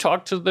 Have you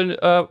talked to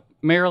the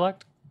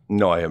mayor-elect?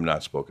 No, I have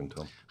not spoken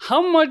to him.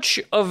 How much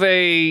of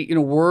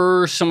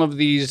were some of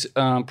these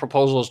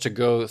proposals to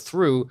go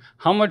through?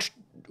 How much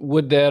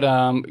would that,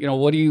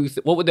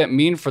 what would that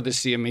mean for the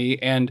CME,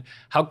 and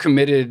how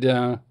committed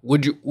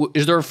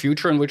is there a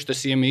future in which the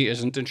CME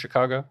isn't in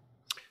Chicago?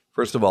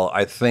 First of all,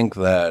 I think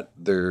that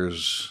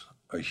there's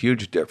a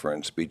huge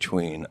difference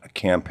between a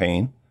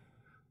campaign,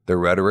 the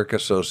rhetoric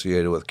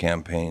associated with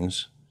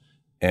campaigns,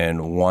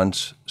 and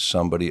once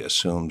somebody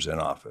assumes an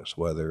office,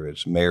 whether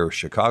it's mayor of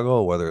Chicago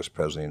or whether it's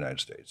president of the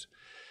United States.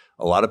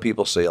 A lot of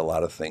people say a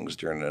lot of things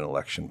during an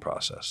election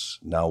process.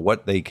 Now,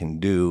 what they can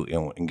do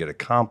and get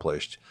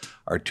accomplished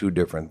are two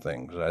different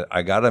things.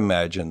 I got to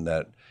imagine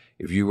that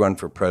if you run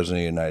for president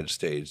of the United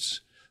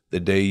States,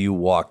 the day you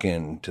walk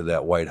into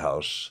that White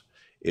House,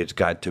 it's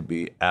got to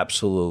be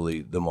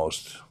absolutely the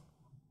most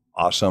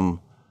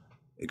awesome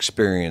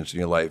experience in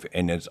your life.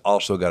 And it's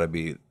also got to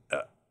be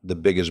the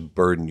biggest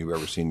burden you've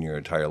ever seen in your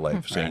entire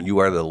life, saying you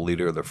are the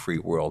leader of the free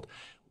world.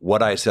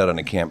 What I said on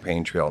the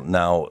campaign trail,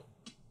 now,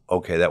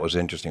 okay, that was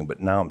interesting, but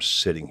now I'm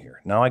sitting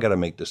here. Now I got to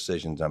make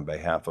decisions on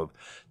behalf of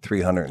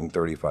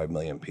 335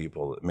 million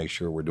people to make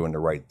sure we're doing the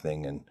right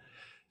thing. And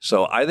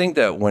so I think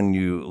that when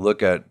you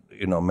look at,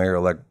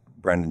 Mayor-elect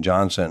Brandon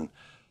Johnson,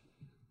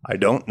 I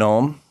don't know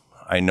him.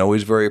 I know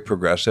he's very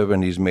progressive,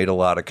 and he's made a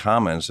lot of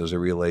comments as it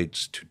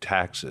relates to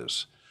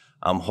taxes.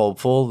 I'm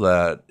hopeful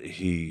that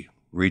he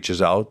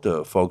reaches out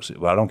to folks,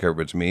 I don't care if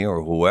it's me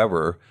or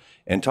whoever,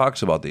 and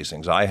talks about these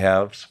things.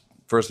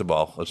 First of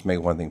all, let's make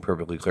one thing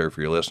perfectly clear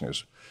for your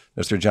listeners.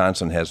 Mr.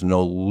 Johnson has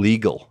no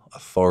legal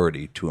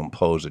authority to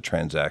impose a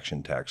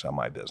transaction tax on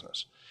my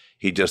business.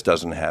 He just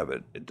doesn't have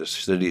it. The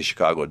city of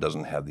Chicago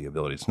doesn't have the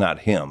ability. It's not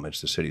him,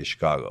 it's the city of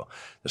Chicago.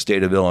 The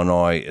state of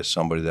Illinois is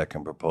somebody that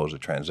can propose a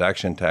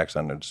transaction tax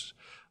on its,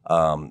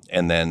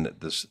 and then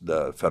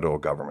the federal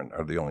government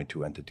are the only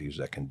two entities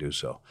that can do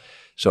so.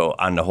 So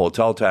on the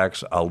hotel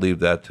tax, I'll leave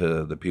that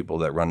to the people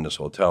that run this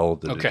hotel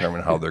to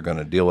determine how they're going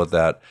to deal with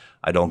that.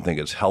 I don't think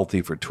it's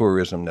healthy for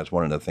tourism. That's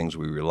one of the things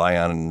we rely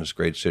on in this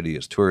great city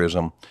is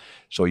tourism.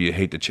 So you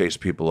hate to chase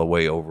people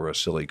away over a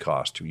silly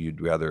cost.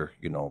 You'd rather,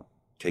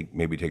 take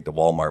the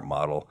Walmart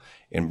model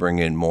and bring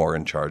in more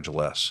and charge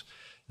less.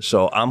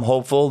 So I'm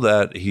hopeful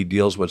that he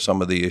deals with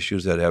some of the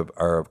issues that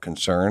are of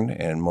concern,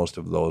 and most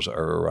of those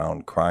are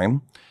around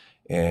crime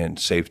and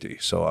safety.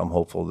 So I'm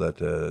hopeful that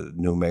the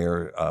new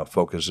mayor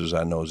focuses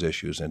on those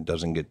issues and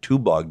doesn't get too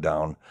bogged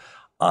down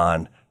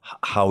on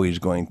how he's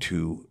going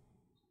to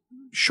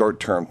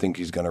short-term think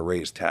he's going to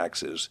raise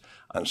taxes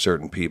on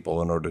certain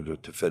people in order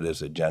to fit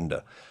his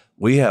agenda.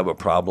 We have a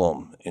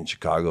problem in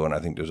Chicago, and I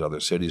think there's other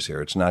cities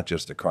here. It's not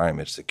just the crime,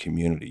 it's the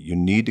community. You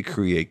need to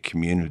create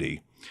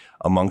community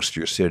amongst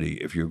your city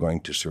if you're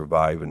going to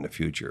survive in the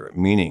future,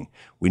 meaning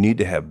we need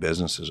to have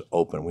businesses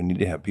open. We need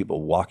to have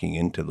people walking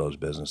into those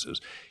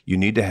businesses. You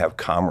need to have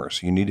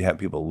commerce. You need to have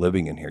people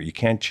living in here. You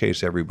can't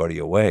chase everybody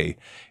away.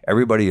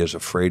 Everybody is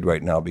afraid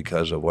right now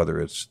because of whether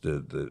it's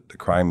the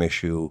crime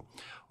issue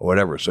or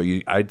whatever. So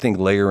I think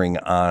layering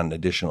on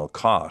additional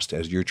cost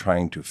as you're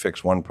trying to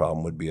fix one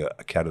problem would be a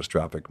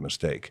catastrophic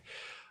mistake.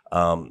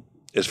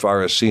 As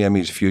far as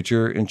CME's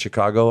future in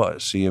Chicago,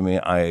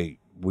 CME,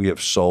 we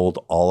have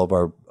sold all of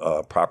our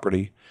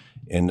property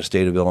in the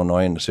state of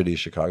Illinois and the city of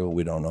Chicago.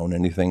 We don't own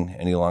anything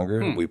any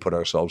longer. We put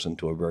ourselves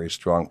into a very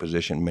strong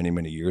position many,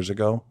 many years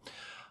ago.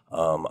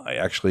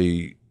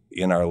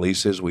 In our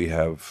leases, we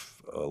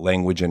have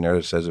language in there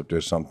that says if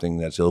there's something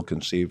that's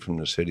ill-conceived from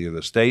the city or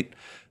the state,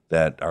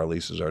 that our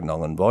leases are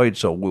null and void.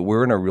 So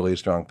we're in a really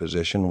strong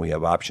position. We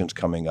have options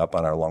coming up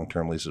on our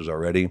long-term leases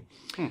already.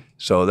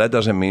 So that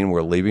doesn't mean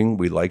we're leaving.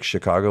 We like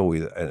Chicago.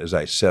 As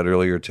I said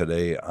earlier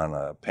today on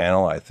a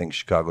panel, I think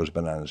Chicago's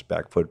been on its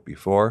back foot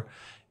before,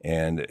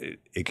 and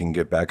it can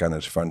get back on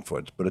its front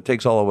foot. But it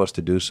takes all of us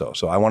to do so.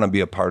 So I want to be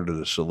a part of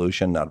the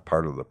solution, not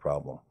part of the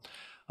problem.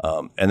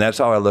 And that's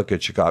how I look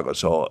at Chicago.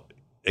 So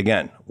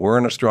again, we're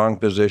in a strong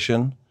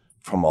position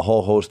from a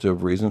whole host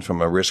of reasons,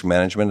 from a risk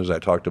management, as I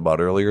talked about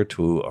earlier,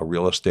 to a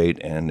real estate.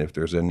 And if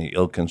there's any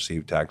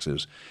ill-conceived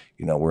taxes,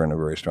 we're in a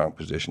very strong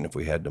position. If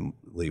we had to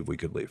leave, we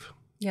could leave.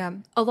 Yeah.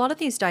 A lot of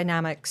these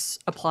dynamics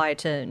apply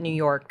to New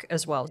York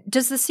as well.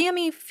 Does the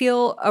CME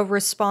feel a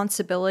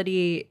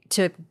responsibility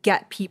to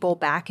get people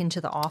back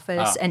into the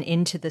office and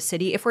into the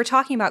city? If we're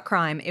talking about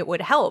crime, it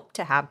would help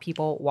to have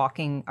people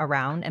walking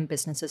around and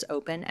businesses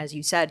open, as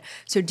you said.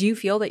 So do you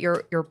feel that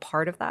you're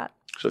part of that?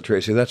 So,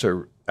 Tracy, that's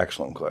an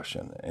excellent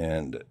question.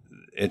 And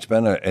it's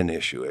been an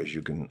issue, as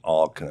you can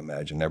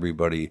imagine.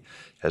 Everybody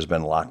has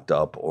been locked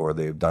up or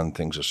they've done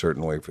things a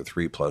certain way for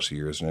 3+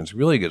 years. And it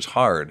really gets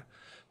hard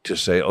to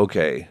say,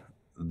 okay,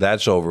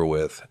 that's over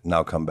with,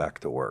 now come back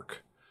to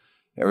work.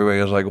 Everybody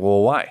goes like,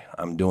 well, why?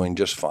 I'm doing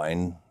just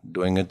fine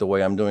doing it the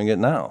way I'm doing it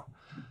now.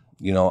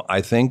 I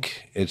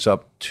think it's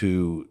up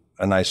to,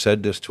 and I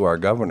said this to our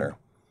governor,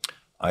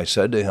 I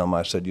said to him,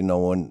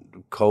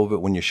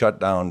 when you shut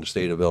down the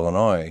state of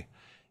Illinois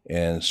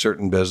and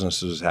certain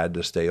businesses had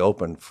to stay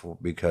open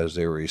because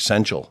they were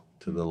essential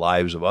to the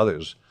lives of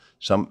others,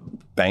 some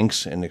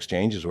banks and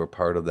exchanges were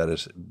part of that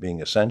as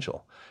being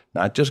essential.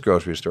 Not just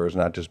grocery stores,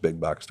 not just big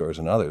box stores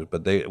and others,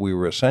 but we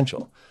were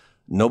essential.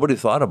 Nobody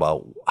thought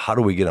about how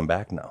do we get them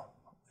back now?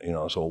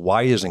 So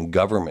why isn't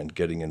government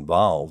getting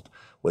involved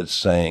with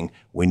saying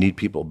we need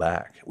people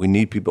back? We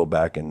need people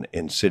back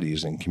in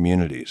cities and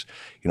communities.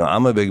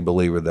 I'm a big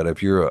believer that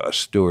if you're a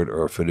steward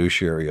or a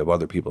fiduciary of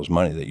other people's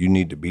money, that you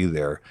need to be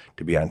there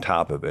to be on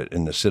top of it,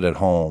 and to sit at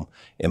home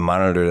and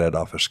monitor that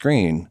off a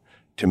screen,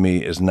 to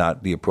me, is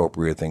not the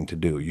appropriate thing to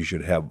do. You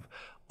should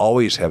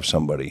always have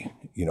somebody,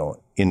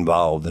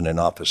 involved in an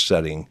office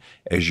setting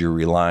as you're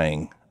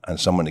relying on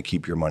someone to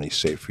keep your money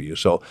safe for you.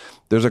 So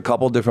there's a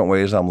couple different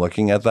ways I'm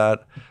looking at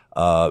that,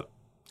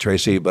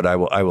 Tracy, but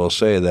I will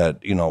say that,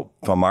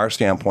 from our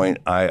standpoint,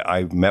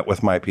 I've met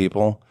with my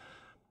people.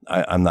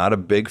 I'm not a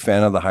big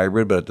fan of the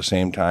hybrid, but at the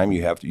same time,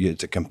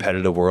 it's a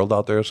competitive world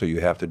out there, so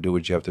you have to do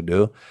what you have to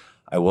do.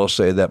 I will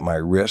say that my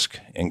risk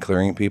in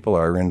clearing people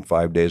are in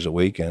 5 days a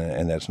week,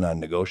 and that's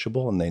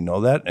non-negotiable, and they know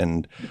that.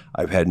 And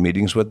I've had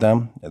meetings with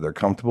them. They're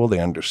comfortable. They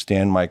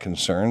understand my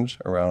concerns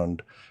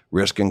around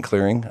risk and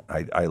clearing.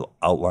 I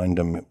outlined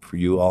them for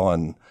you all,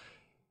 and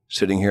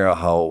sitting here,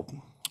 how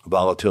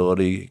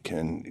volatility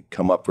can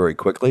come up very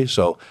quickly.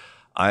 So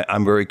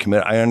I'm very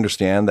committed. I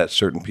understand that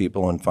certain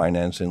people in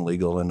finance and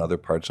legal and other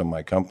parts of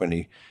my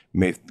company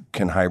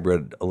can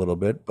hybrid a little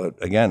bit,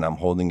 but again, I'm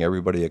holding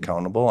everybody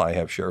accountable. I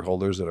have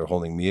shareholders that are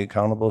holding me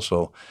accountable,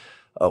 so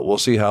we'll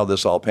see how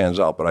this all pans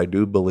out. But I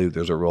do believe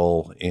there's a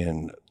role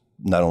in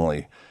not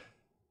only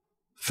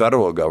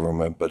federal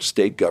government, but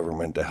state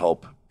government to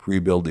help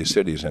rebuild these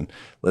cities. And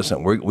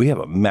listen, we have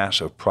a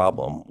massive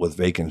problem with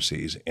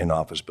vacancies in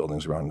office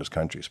buildings around this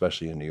country,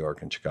 especially in New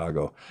York and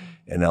Chicago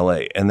and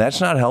LA. And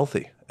that's not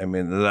healthy. I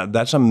mean,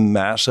 that's a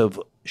massive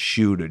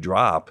shoe to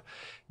drop,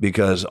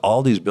 because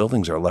all these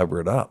buildings are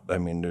levered up. I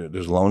mean,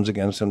 there's loans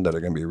against them that are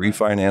going to be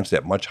refinanced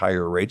at much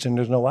higher rates, and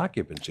there's no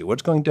occupancy.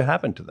 What's going to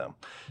happen to them?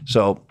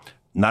 So,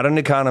 not an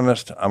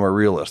economist, I'm a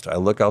realist. I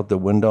look out the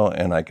window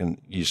and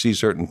you see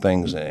certain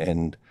things,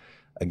 and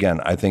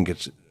again, I think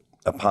it's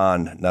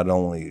upon not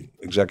only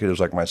executives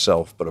like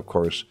myself, but of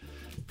course,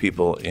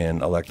 people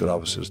in elected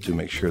offices to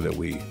make sure that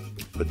we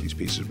put these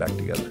pieces back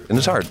together. And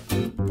it's hard.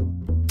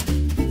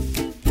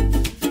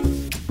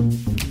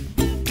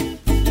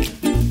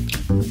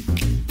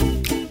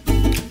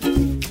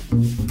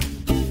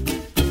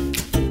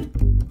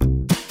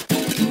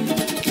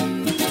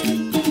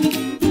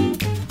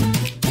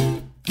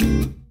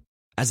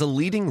 As a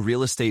leading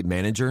real estate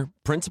manager,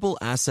 Principal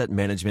Asset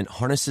Management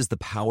harnesses the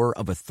power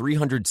of a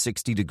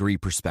 360-degree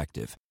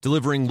perspective,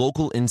 delivering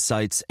local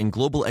insights and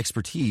global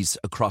expertise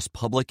across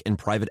public and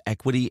private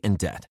equity and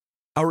debt.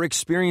 Our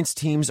experienced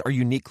teams are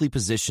uniquely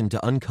positioned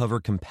to uncover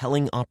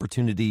compelling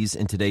opportunities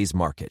in today's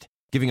market,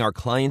 giving our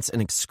clients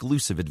an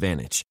exclusive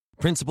advantage.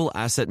 Principal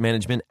Asset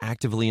Management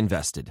actively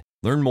invested.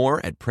 Learn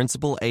more at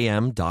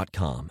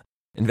principalam.com.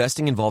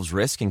 Investing involves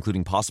risk,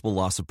 including possible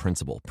loss of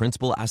principal.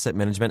 Principal Asset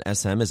Management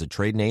SM is a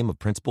trade name of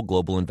Principal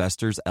Global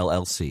Investors,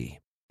 LLC.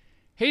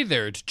 Hey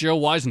there, it's Joe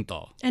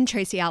Weisenthal. And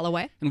Tracy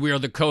Alloway. And we are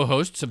the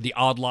co-hosts of the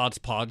Odd Lots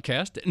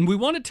podcast. And we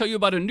want to tell you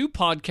about a new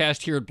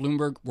podcast here at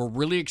Bloomberg we're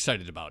really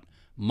excited about.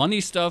 Money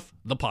Stuff,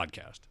 the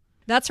podcast.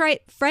 That's right.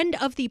 Friend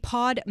of the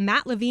pod,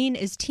 Matt Levine,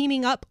 is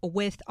teaming up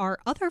with our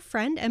other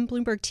friend and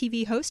Bloomberg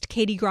TV host,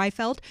 Katie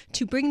Greifeld,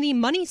 to bring the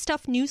Money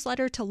Stuff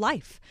newsletter to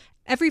life.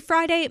 Every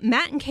Friday,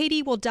 Matt and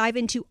Katie will dive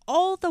into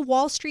all the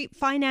Wall Street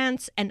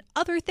finance and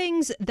other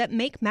things that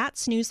make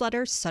Matt's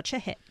newsletter such a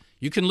hit.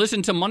 You can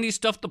listen to Money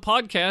Stuff the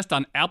podcast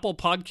on Apple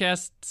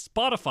Podcasts,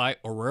 Spotify,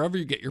 or wherever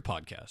you get your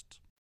podcasts.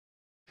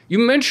 You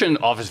mentioned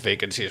office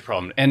vacancy as a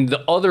problem, and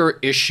the other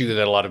issue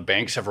that a lot of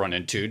banks have run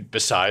into,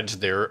 besides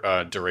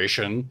their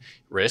duration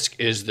risk,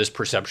 is this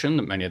perception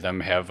that many of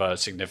them have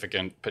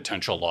significant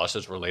potential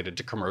losses related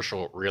to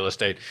commercial real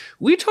estate.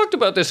 We talked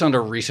about this on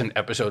a recent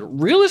episode.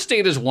 Real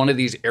estate is one of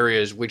these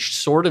areas which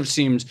sort of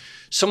seems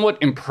somewhat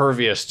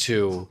impervious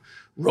to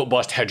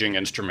robust hedging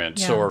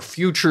instruments or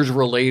futures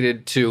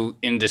related to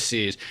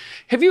indices.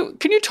 Can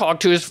you talk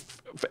to us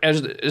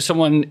as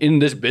someone in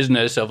this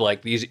business of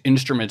like these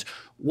instruments?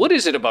 What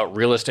is it about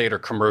real estate or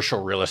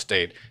commercial real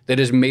estate that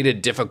has made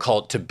it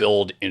difficult to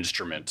build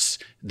instruments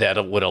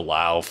that would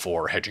allow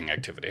for hedging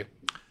activity?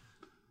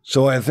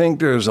 So I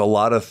think there's a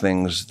lot of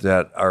things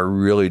that are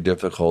really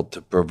difficult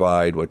to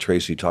provide what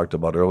Tracy talked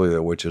about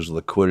earlier, which is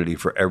liquidity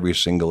for every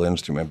single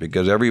instrument,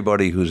 because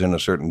everybody who's in a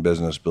certain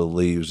business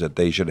believes that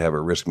they should have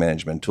a risk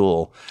management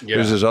tool. Yeah.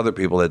 There's other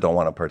people that don't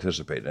want to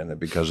participate in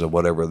it because of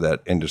whatever that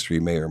industry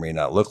may or may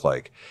not look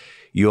like.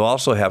 You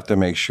also have to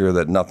make sure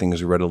that nothing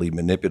is readily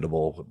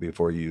manipulable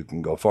before you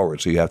can go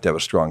forward. So you have to have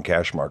a strong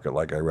cash market,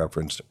 like I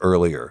referenced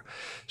earlier.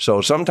 So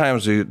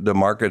sometimes the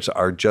markets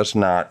are just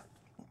not,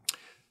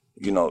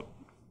 I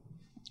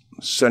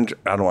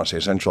don't want to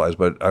say centralized,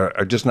 but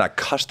are just not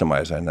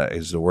customized, and that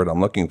is the word I'm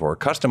looking for,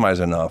 customized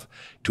enough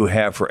to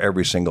have for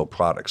every single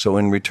product. So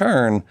in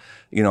return,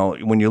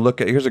 when you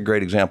look at, here's a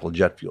great example,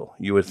 jet fuel.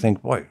 You would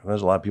think, boy,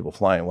 there's a lot of people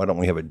flying. Why don't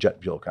we have a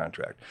jet fuel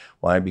contract?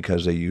 Why?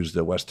 Because they use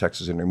the West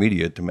Texas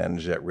Intermediate to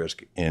manage that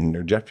risk in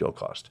their jet fuel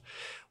cost.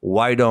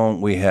 Why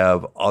don't we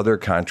have other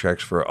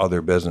contracts for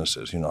other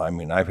businesses?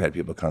 I've had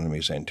people come to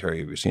me saying, Terry,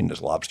 have you seen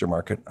this lobster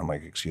market? I'm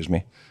like, excuse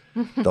me?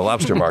 The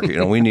lobster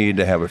market, we need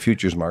to have a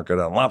futures market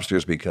on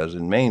lobsters because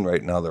in Maine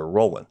right now they're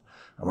rolling.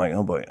 I'm like,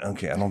 oh boy,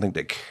 okay, I don't think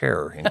they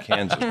care in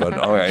Kansas, but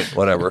all right,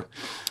 whatever.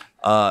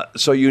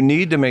 So you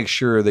need to make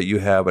sure that you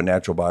have a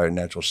natural buyer and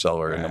natural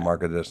seller in a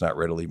market that's not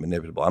readily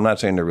manipulable. I'm not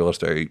saying the real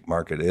estate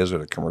market is or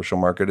the commercial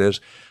market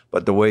is,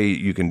 but the way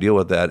you can deal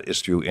with that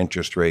is through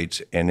interest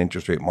rates and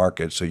interest rate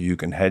markets, so you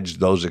can hedge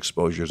those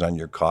exposures on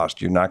your cost.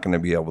 You're not going to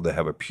be able to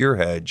have a pure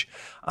hedge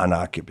on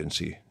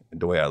occupancy,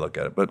 the way I look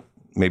at it. But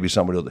maybe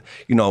somebody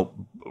will,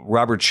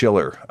 Robert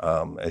Shiller,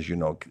 as you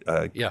know,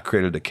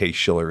 created the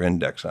Case-Shiller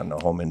index on the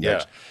home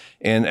index. Yeah.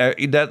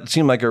 And that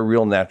seemed like a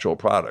real natural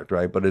product,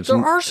 right? But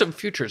there are some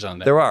futures on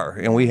that. There are,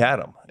 and we had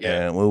them.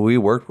 Yeah. And we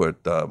worked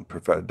with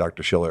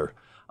Dr. Shiller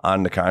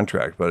on the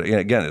contract. But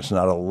again, it's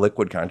not a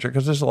liquid contract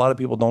because there's a lot of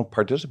people don't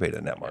participate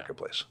in that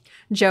marketplace.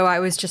 Joe, I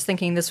was just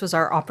thinking this was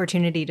our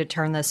opportunity to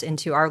turn this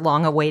into our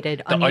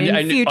long-awaited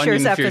onion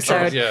futures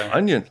episode. Yeah.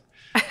 Onion.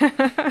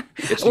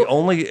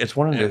 It's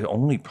one of the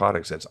only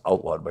products that's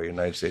outlawed by the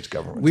United States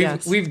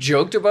government. We've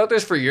joked about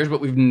this for years,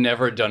 but we've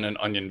never done an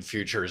onion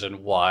futures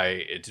and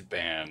why it's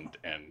banned.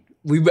 And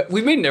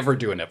we may never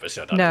do an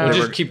episode on it. We'll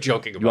just keep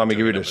joking about it. You want me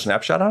to give you a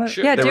snapshot on it?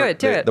 Sure. Yeah,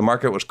 do it. The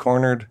market was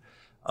cornered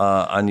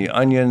on the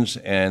onions,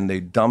 and they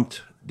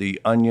dumped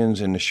the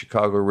onions in the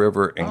Chicago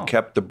River and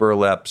kept the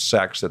burlap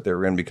sacks that they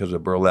were in because the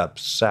burlap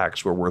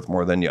sacks were worth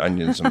more than the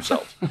onions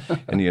themselves.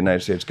 And the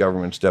United States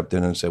government stepped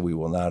in and said, we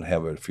will not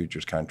have a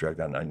futures contract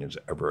on onions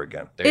ever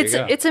again.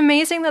 It's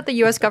amazing that the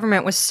U.S.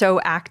 government was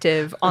so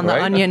active on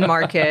the onion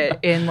market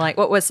in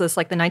what was this,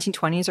 like the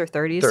 1920s or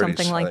 30s,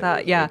 something like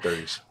that. Yeah.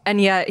 30s.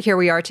 And yet here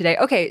we are today.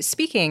 Okay,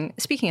 speaking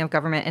of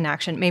government in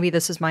action, maybe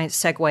this is my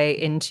segue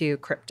into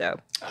crypto.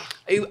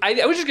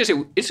 I was just going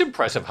to say, it's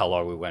impressive how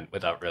long we went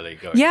without really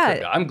going to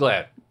crypto. I'm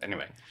glad.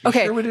 Anyway.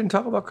 Okay. Sure we didn't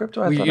talk about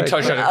crypto? You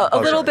touched on it. A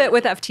little bit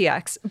with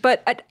FTX.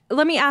 But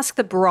let me ask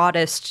the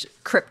broadest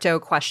crypto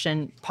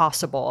question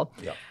possible.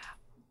 Yeah.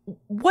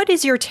 What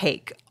is your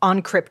take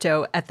on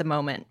crypto at the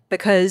moment?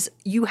 Because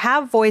you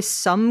have voiced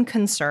some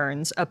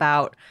concerns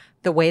about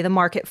the way the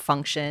market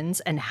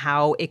functions and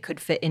how it could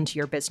fit into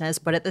your business.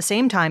 But at the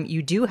same time,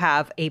 you do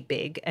have a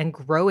big and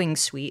growing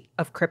suite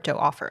of crypto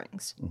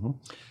offerings. Mm-hmm.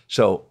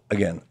 So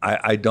again,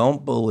 I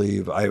don't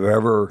believe I've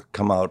ever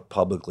come out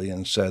publicly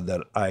and said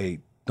that I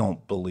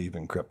don't believe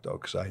in crypto,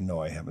 because I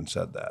know I haven't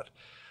said that.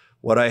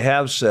 What I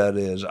have said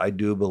is I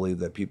do believe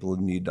that people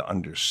need to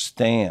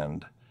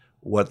understand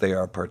what they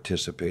are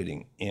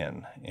participating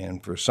in.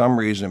 And for some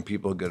reason,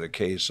 people get a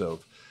case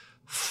of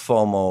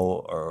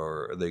FOMO,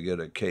 or they get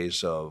a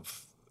case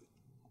of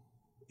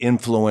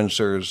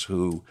influencers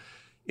who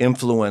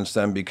influence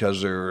them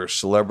because they're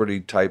celebrity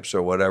types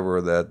or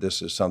whatever, that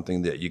this is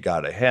something that you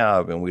got to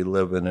have. And we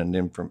live in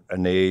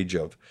an age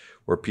of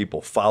where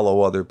people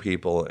follow other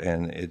people,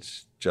 and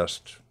it's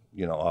just,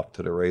 off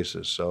to the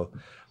races. So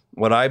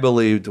what I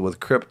believed with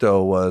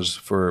crypto was,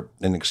 for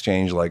an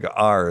exchange like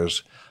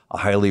ours, a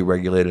highly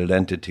regulated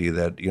entity,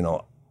 that,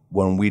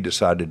 when we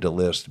decided to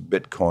list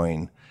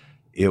Bitcoin,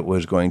 it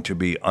was going to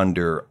be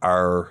under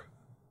our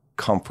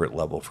comfort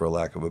level, for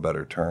lack of a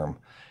better term.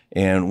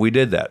 And we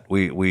did that.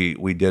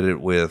 We did it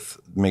with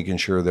making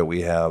sure that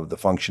we have the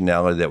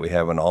functionality that we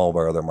have in all of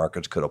our other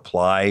markets could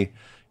apply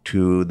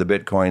to the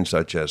Bitcoin,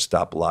 such as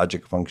stop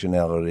logic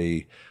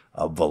functionality,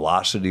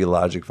 velocity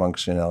logic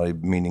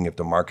functionality, meaning if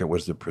the market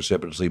was to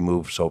precipitously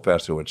move so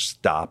fast it would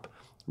stop,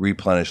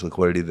 replenish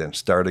liquidity, then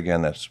start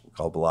again. That's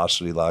called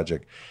velocity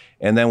logic.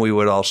 And then we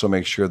would also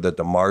make sure that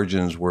the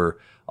margins were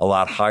a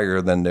lot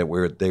higher than they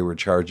were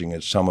charging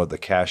at some of the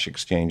cash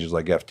exchanges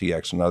like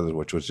FTX and others,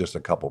 which was just a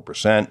couple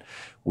percent.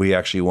 We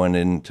actually went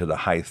into the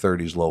high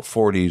 30s, low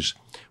 40s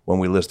when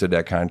we listed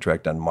that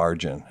contract on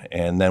margin.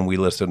 And then we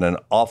listed an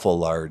awful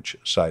large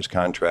size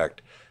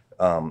contract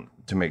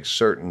to make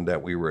certain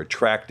that we were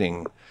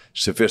attracting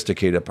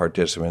sophisticated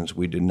participants.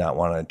 We did not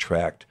want to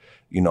attract,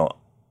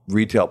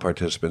 retail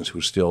participants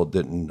who still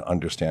didn't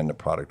understand the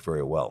product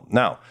very well.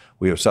 Now,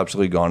 we have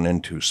subsequently gone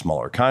into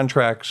smaller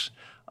contracts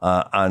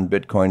on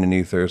Bitcoin and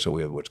Ether. So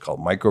we have what's called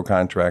micro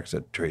contracts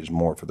that trades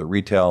more for the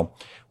retail.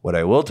 What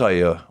I will tell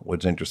you,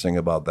 what's interesting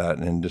about that,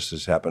 and this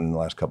has happened in the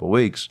last couple of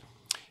weeks,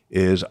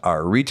 is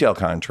our retail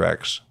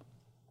contracts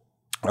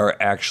are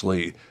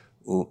actually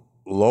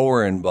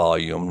lower in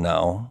volume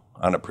now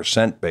on a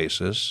percent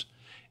basis,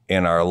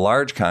 and our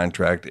large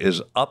contract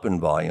is up in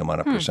volume on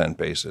a percent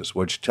basis,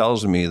 which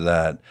tells me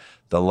that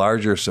the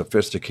larger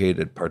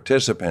sophisticated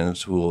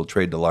participants who will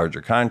trade the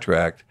larger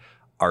contract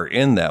are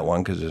in that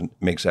one because it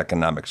makes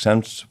economic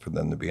sense for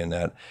them to be in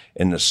that.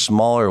 In the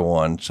smaller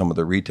one, some of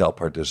the retail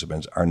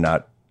participants are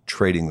not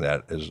trading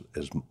that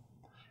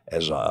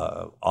as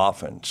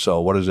often. So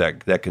what does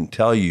that can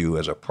tell you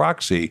as a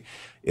proxy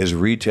is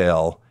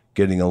retail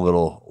getting a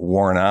little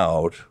worn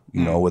out,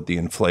 with the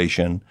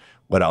inflation,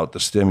 without the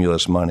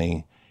stimulus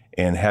money,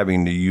 and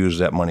having to use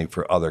that money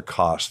for other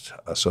costs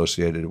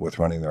associated with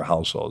running their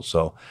households.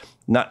 So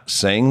not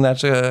saying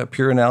that's a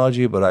pure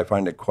analogy, but I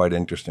find it quite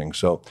interesting.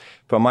 So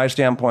from my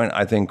standpoint,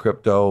 I think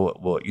crypto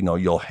will,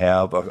 you'll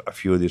have a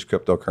few of these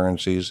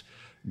cryptocurrencies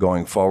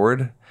going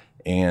forward.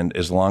 And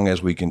as long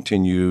as we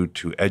continue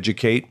to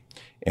educate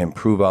and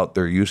prove out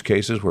their use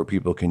cases where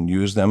people can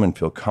use them and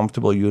feel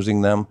comfortable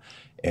using them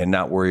and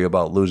not worry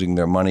about losing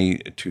their money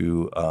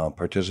to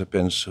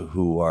participants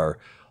who are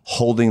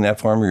holding that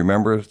for them.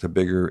 Remember, the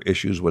bigger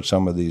issues with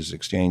some of these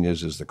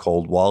exchanges is the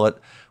cold wallet,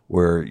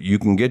 where you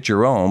can get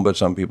your own, but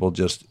some people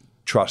just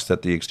trust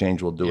that the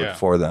exchange will do it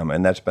for them,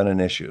 and that's been an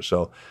issue.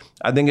 So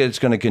I think it's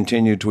going to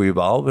continue to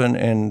evolve,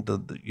 and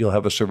you'll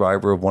have a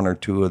survivor of one or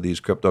two of these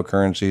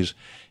cryptocurrencies,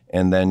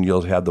 and then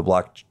you'll have the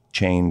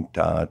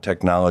blockchain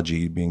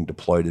technology being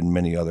deployed in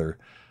many other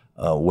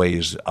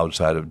ways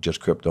outside of just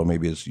crypto.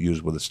 Maybe it's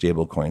used with the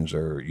stable coins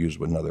or used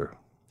with other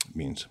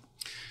means.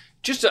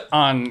 Just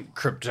on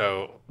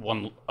crypto,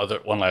 one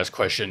last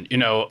question.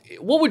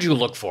 What would you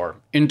look for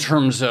in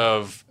terms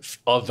of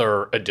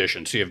other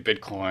additions? So you have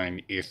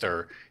Bitcoin,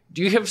 Ether.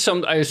 Do you have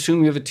I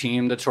assume you have a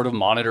team that sort of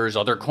monitors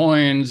other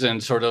coins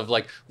and sort of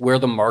like where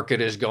the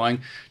market is going.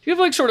 Do you have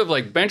like sort of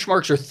like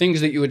benchmarks or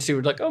things that you would see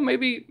would like, oh,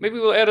 maybe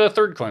we'll add a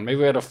third coin, maybe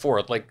we'll add a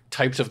fourth, like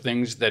types of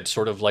things that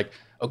sort of like,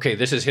 okay,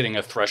 this is hitting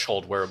a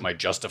threshold where it might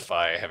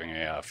justify having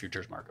a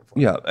futures market for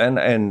it? Yeah,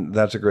 and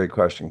that's a great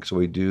question. So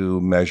we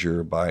do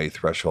measure by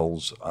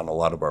thresholds on a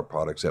lot of our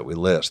products that we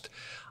list.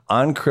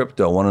 On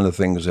crypto, one of the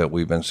things that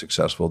we've been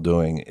successful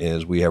doing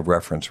is we have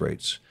reference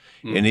rates.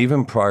 And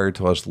even prior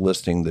to us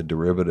listing the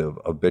derivative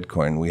of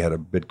Bitcoin, we had a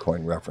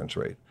Bitcoin reference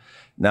rate.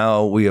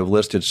 Now we have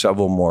listed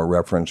several more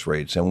reference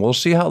rates, and we'll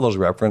see how those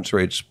reference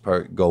rates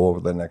go over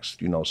the next,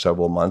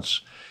 several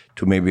months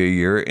to maybe a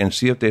year, and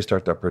see if they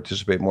start to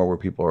participate more where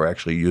people are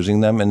actually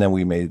using them, and then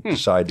we may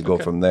decide to go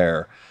from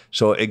there.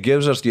 So it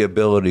gives us the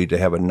ability to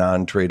have a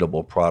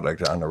non-tradable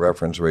product on the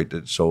reference rate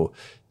to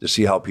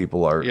see how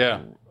people are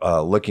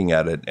looking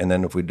at it, and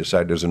then if we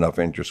decide there's enough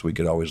interest, we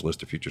could always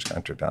list a futures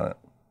contract on it.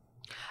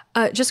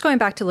 Just going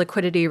back to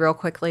liquidity real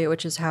quickly,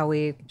 which is how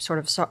we sort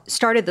of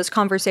started this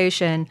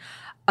conversation,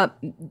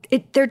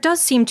 there does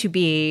seem to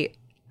be,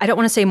 I don't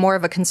want to say more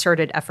of a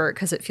concerted effort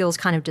because it feels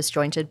kind of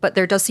disjointed, but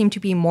there does seem to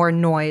be more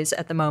noise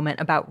at the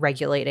moment about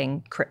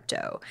regulating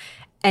crypto.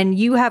 And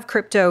you have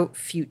crypto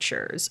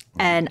futures.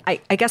 And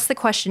I guess the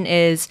question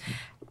is,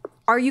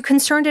 are you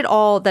concerned at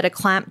all that a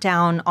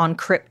clampdown on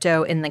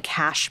crypto in the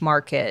cash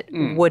market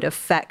would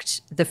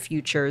affect the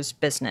futures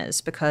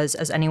business? Because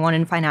as anyone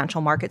in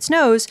financial markets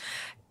knows,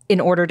 in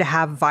order to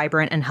have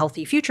vibrant and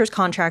healthy futures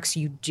contracts,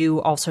 you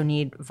do also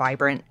need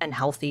vibrant and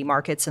healthy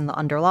markets in the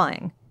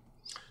underlying.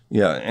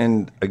 Yeah,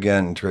 and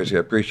again, Tracy,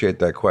 I appreciate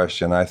that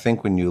question. I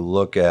think when you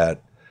look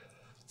at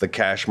the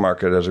cash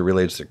market as it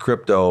relates to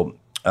crypto,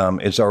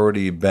 it's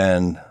already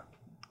been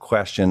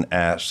question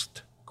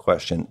asked,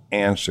 question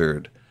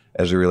answered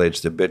as it relates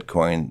to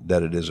Bitcoin,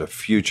 that it is a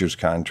futures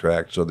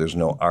contract, so there's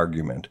no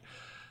argument.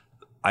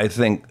 I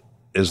think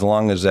as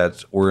long as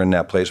we're in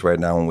that place right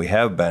now, and we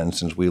have been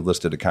since we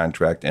listed a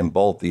contract, and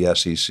both the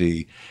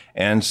SEC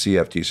and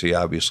CFTC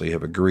obviously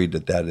have agreed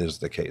that is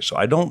the case. So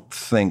I don't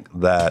think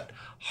that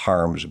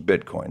harms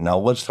Bitcoin. Now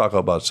let's talk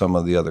about some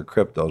of the other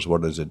cryptos.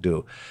 What does it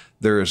do?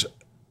 There's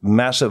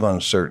massive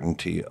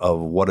uncertainty of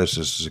what is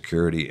a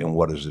security and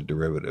what is a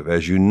derivative.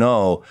 As you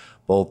know,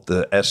 both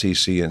the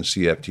SEC and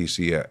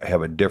CFTC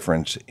have a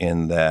difference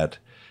in that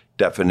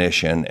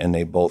definition, and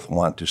they both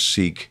want to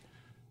seek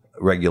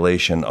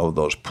regulation of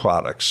those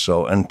products.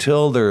 So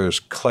until there's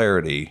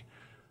clarity,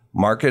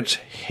 markets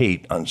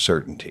hate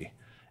uncertainty.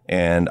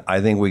 And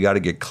I think we got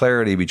to get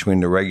clarity between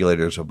the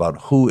regulators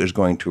about who is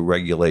going to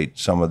regulate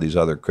some of these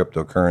other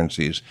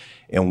cryptocurrencies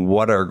and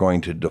what are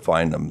going to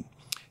define them.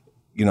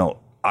 You know,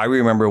 I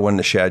remember when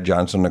the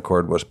Shad-Johnson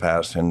Accord was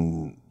passed,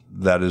 and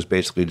that is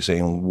basically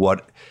saying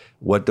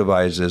what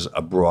devises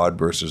a broad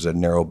versus a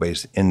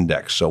narrow-based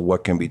index. So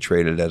what can be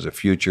traded as a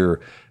future,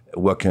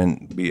 what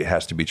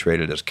has to be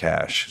traded as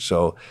cash.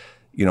 So,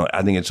 you know,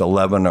 I think it's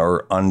 11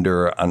 or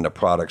under on the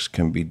products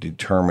can be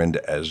determined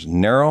as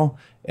narrow,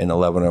 and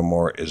 11 or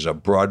more is a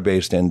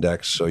broad-based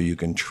index. So you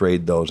can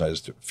trade those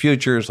as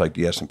futures, like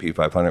the S&P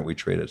 500 we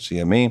trade at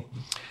CME,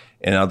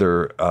 and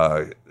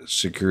other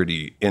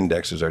security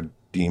indexes are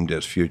deemed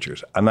as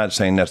futures. I'm not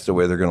saying that's the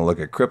way they're going to look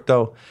at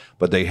crypto,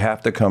 but they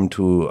have to come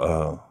to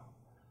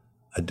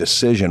a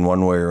decision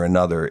one way or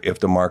another if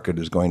the market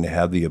is going to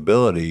have the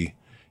ability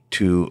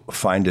to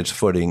find its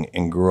footing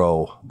and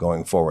grow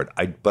going forward.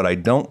 But I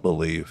don't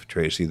believe,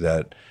 Tracy,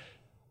 that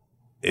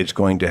it's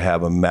going to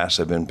have a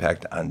massive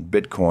impact on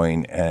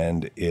Bitcoin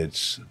and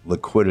its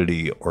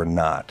liquidity or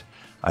not.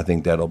 I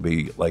think that'll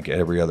be like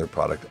every other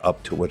product,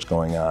 up to what's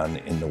going on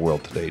in the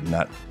world today,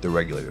 not the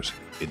regulators.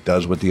 It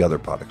does with the other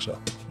products, though.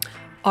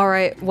 All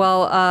right.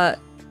 Well,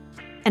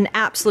 an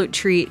absolute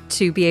treat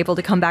to be able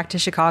to come back to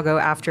Chicago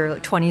after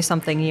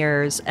 20-something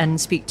years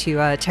and speak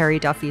to Terry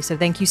Duffy. So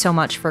thank you so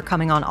much for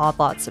coming on Odd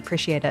Lots.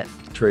 Appreciate it.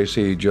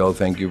 Tracy, Joe,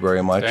 thank you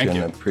very much. Thank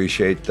you.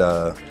 Appreciate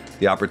the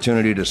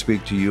opportunity to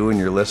speak to you and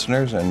your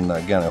listeners. And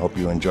again, I hope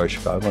you enjoy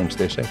Chicago and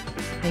stay safe.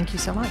 Thank you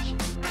so much.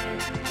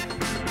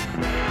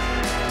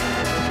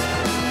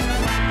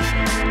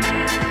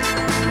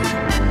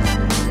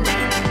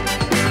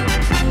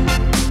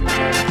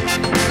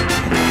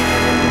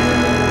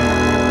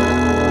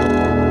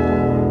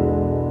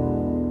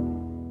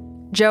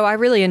 Joe, I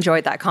really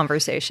enjoyed that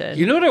conversation.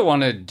 You know what I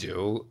want to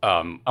do?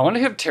 I want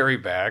to have Terry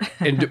back,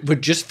 but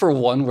just for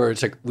one where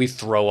it's like we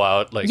throw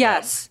out like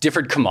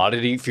different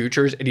commodity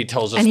futures, and he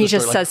tells us, and he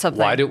just story, says like,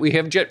 something. Why do we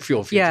have jet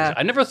fuel futures? Yeah.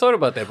 I never thought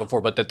about that before,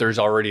 but that there's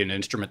already an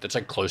instrument that's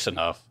like close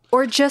enough.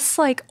 Or just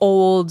like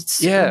old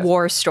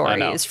war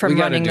stories from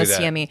running the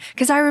CME.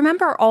 Because I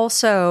remember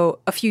also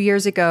a few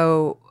years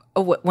ago,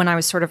 when I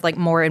was sort of like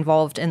more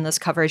involved in this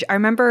coverage, I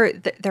remember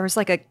there was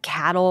like a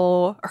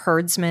cattle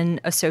herdsman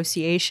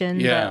association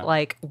that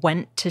like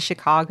went to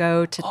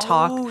Chicago to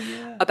talk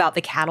about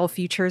the cattle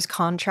futures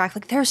contract.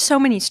 Like there's so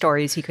many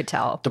stories he could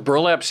tell. The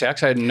burlap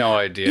sacks, I had no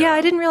idea. Yeah,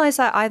 I didn't realize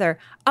that either.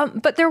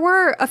 But there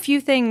were a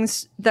few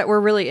things that were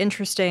really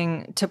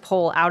interesting to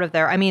pull out of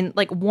there. I mean,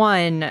 like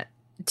one,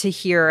 to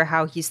hear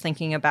how he's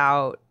thinking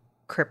about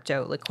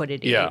crypto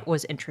liquidity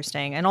was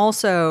interesting. And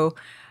also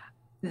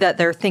that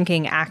they're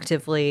thinking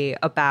actively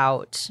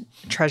about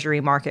treasury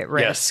market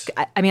risk.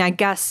 Yes. I mean, I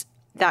guess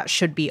that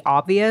should be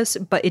obvious,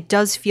 but it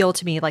does feel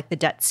to me like the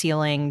debt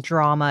ceiling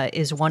drama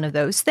is one of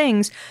those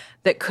things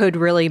that could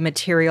really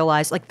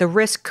materialize. Like the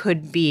risk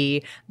could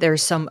be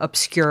there's some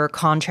obscure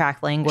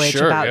contract language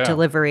about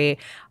delivery.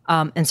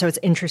 And so it's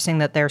interesting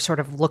that they're sort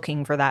of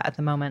looking for that at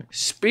the moment.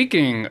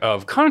 Speaking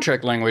of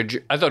contract language,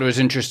 I thought it was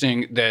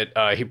interesting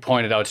that he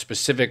pointed out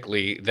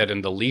specifically that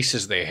in the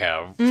leases they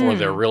have for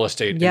their real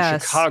estate in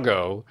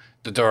Chicago,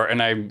 that there are,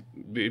 and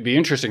it'd be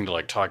interesting to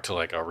like talk to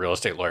like a real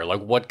estate lawyer,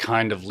 like what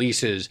kind of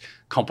leases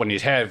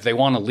companies have if they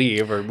want to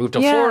leave or move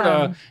to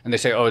Florida, and they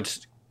say, oh,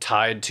 it's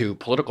tied to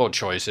political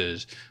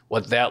choices,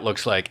 what that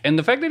looks like. And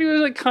the fact that he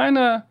was like kind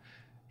of,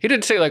 he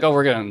didn't say like, oh,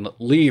 we're going to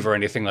leave or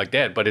anything like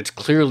that, but it's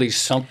clearly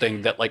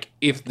something that like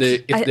I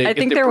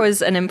think there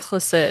was an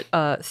implicit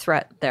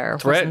threat there.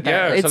 Wasn't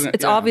there?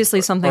 It's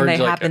obviously something they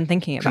have been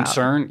thinking about.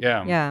 Concern,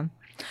 yeah.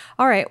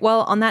 All right.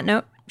 Well, on that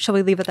note, shall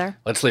we leave it there?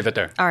 Let's leave it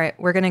there. All right.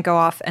 We're going to go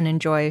off and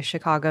enjoy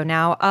Chicago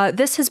now.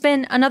 This has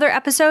been another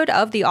episode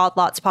of the Odd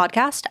Lots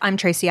podcast. I'm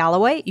Tracy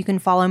Alloway. You can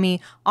follow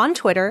me on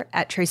Twitter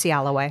at Tracy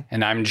Alloway.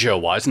 And I'm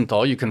Joe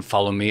Weisenthal. You can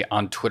follow me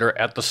on Twitter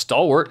at The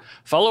Stalwart.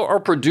 Follow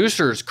our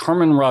producers,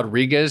 Carmen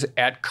Rodriguez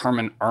at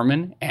Carmen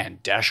Armin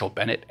and Dashel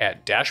Bennett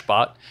at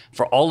Dashbot.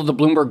 For all of the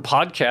Bloomberg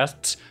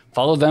podcasts,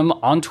 follow them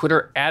on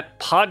Twitter at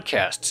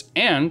Podcasts.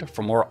 And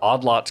for more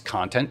Odd Lots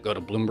content, go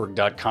to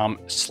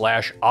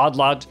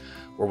Bloomberg.com/oddlots.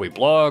 where we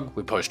blog,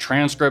 we post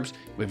transcripts,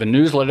 we have a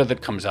newsletter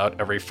that comes out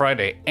every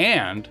Friday,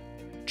 and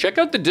check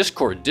out the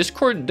Discord,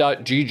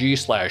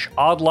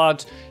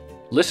 discord.gg/oddlots.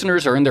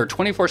 Listeners are in there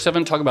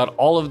 24/7 talking about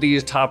all of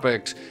these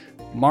topics,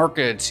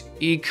 markets,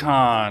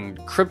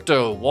 econ,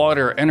 crypto,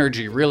 water,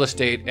 energy, real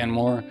estate, and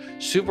more.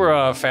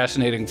 Super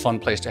fascinating, fun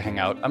place to hang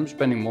out. I'm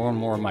spending more and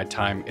more of my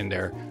time in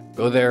there.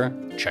 Go there,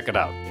 check it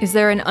out. Is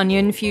there an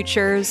onion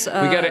futures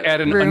we got to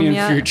add an onion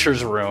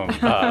futures room.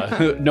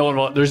 No one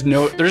will, there's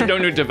no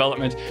new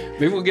developments.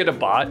 Maybe we'll get a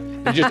bot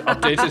that just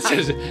updates it,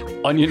 says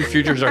onion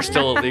futures are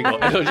still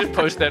illegal. And it'll just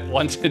post that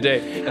once a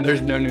day and there's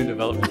no new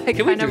development.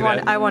 Can we do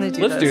that? I want to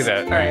do Let's do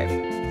that. All right.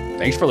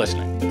 Thanks for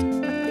listening.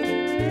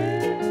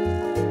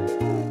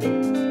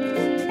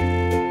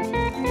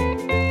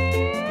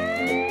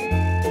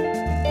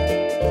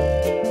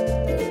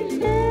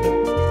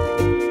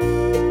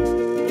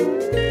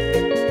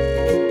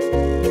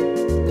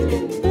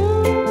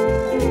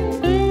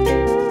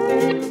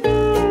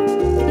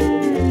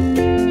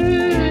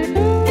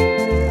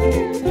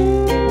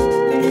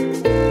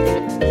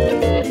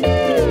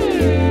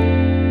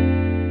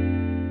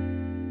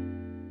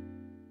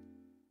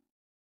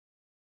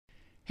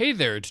 Hey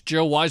there, it's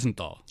Joe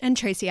Weisenthal. And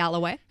Tracy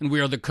Alloway. And we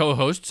are the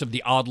co-hosts of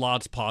the Odd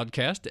Lots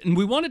podcast. And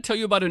we want to tell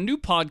you about a new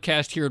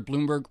podcast here at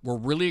Bloomberg we're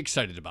really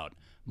excited about.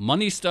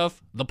 Money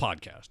Stuff, the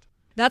podcast.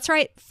 That's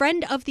right.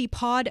 Friend of the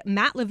pod,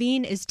 Matt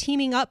Levine, is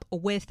teaming up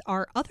with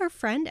our other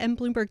friend and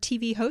Bloomberg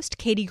TV host,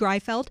 Katie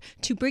Greifeld,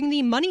 to bring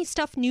the Money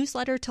Stuff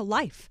newsletter to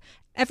life.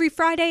 Every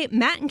Friday,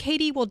 Matt and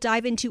Katie will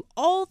dive into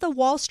all the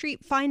Wall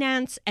Street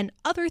finance and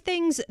other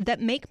things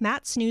that make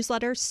Matt's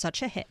newsletter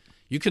such a hit.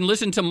 You can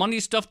listen to Money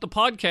Stuff, the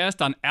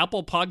podcast on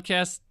Apple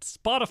Podcasts,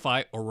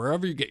 Spotify, or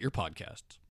wherever you get your podcasts.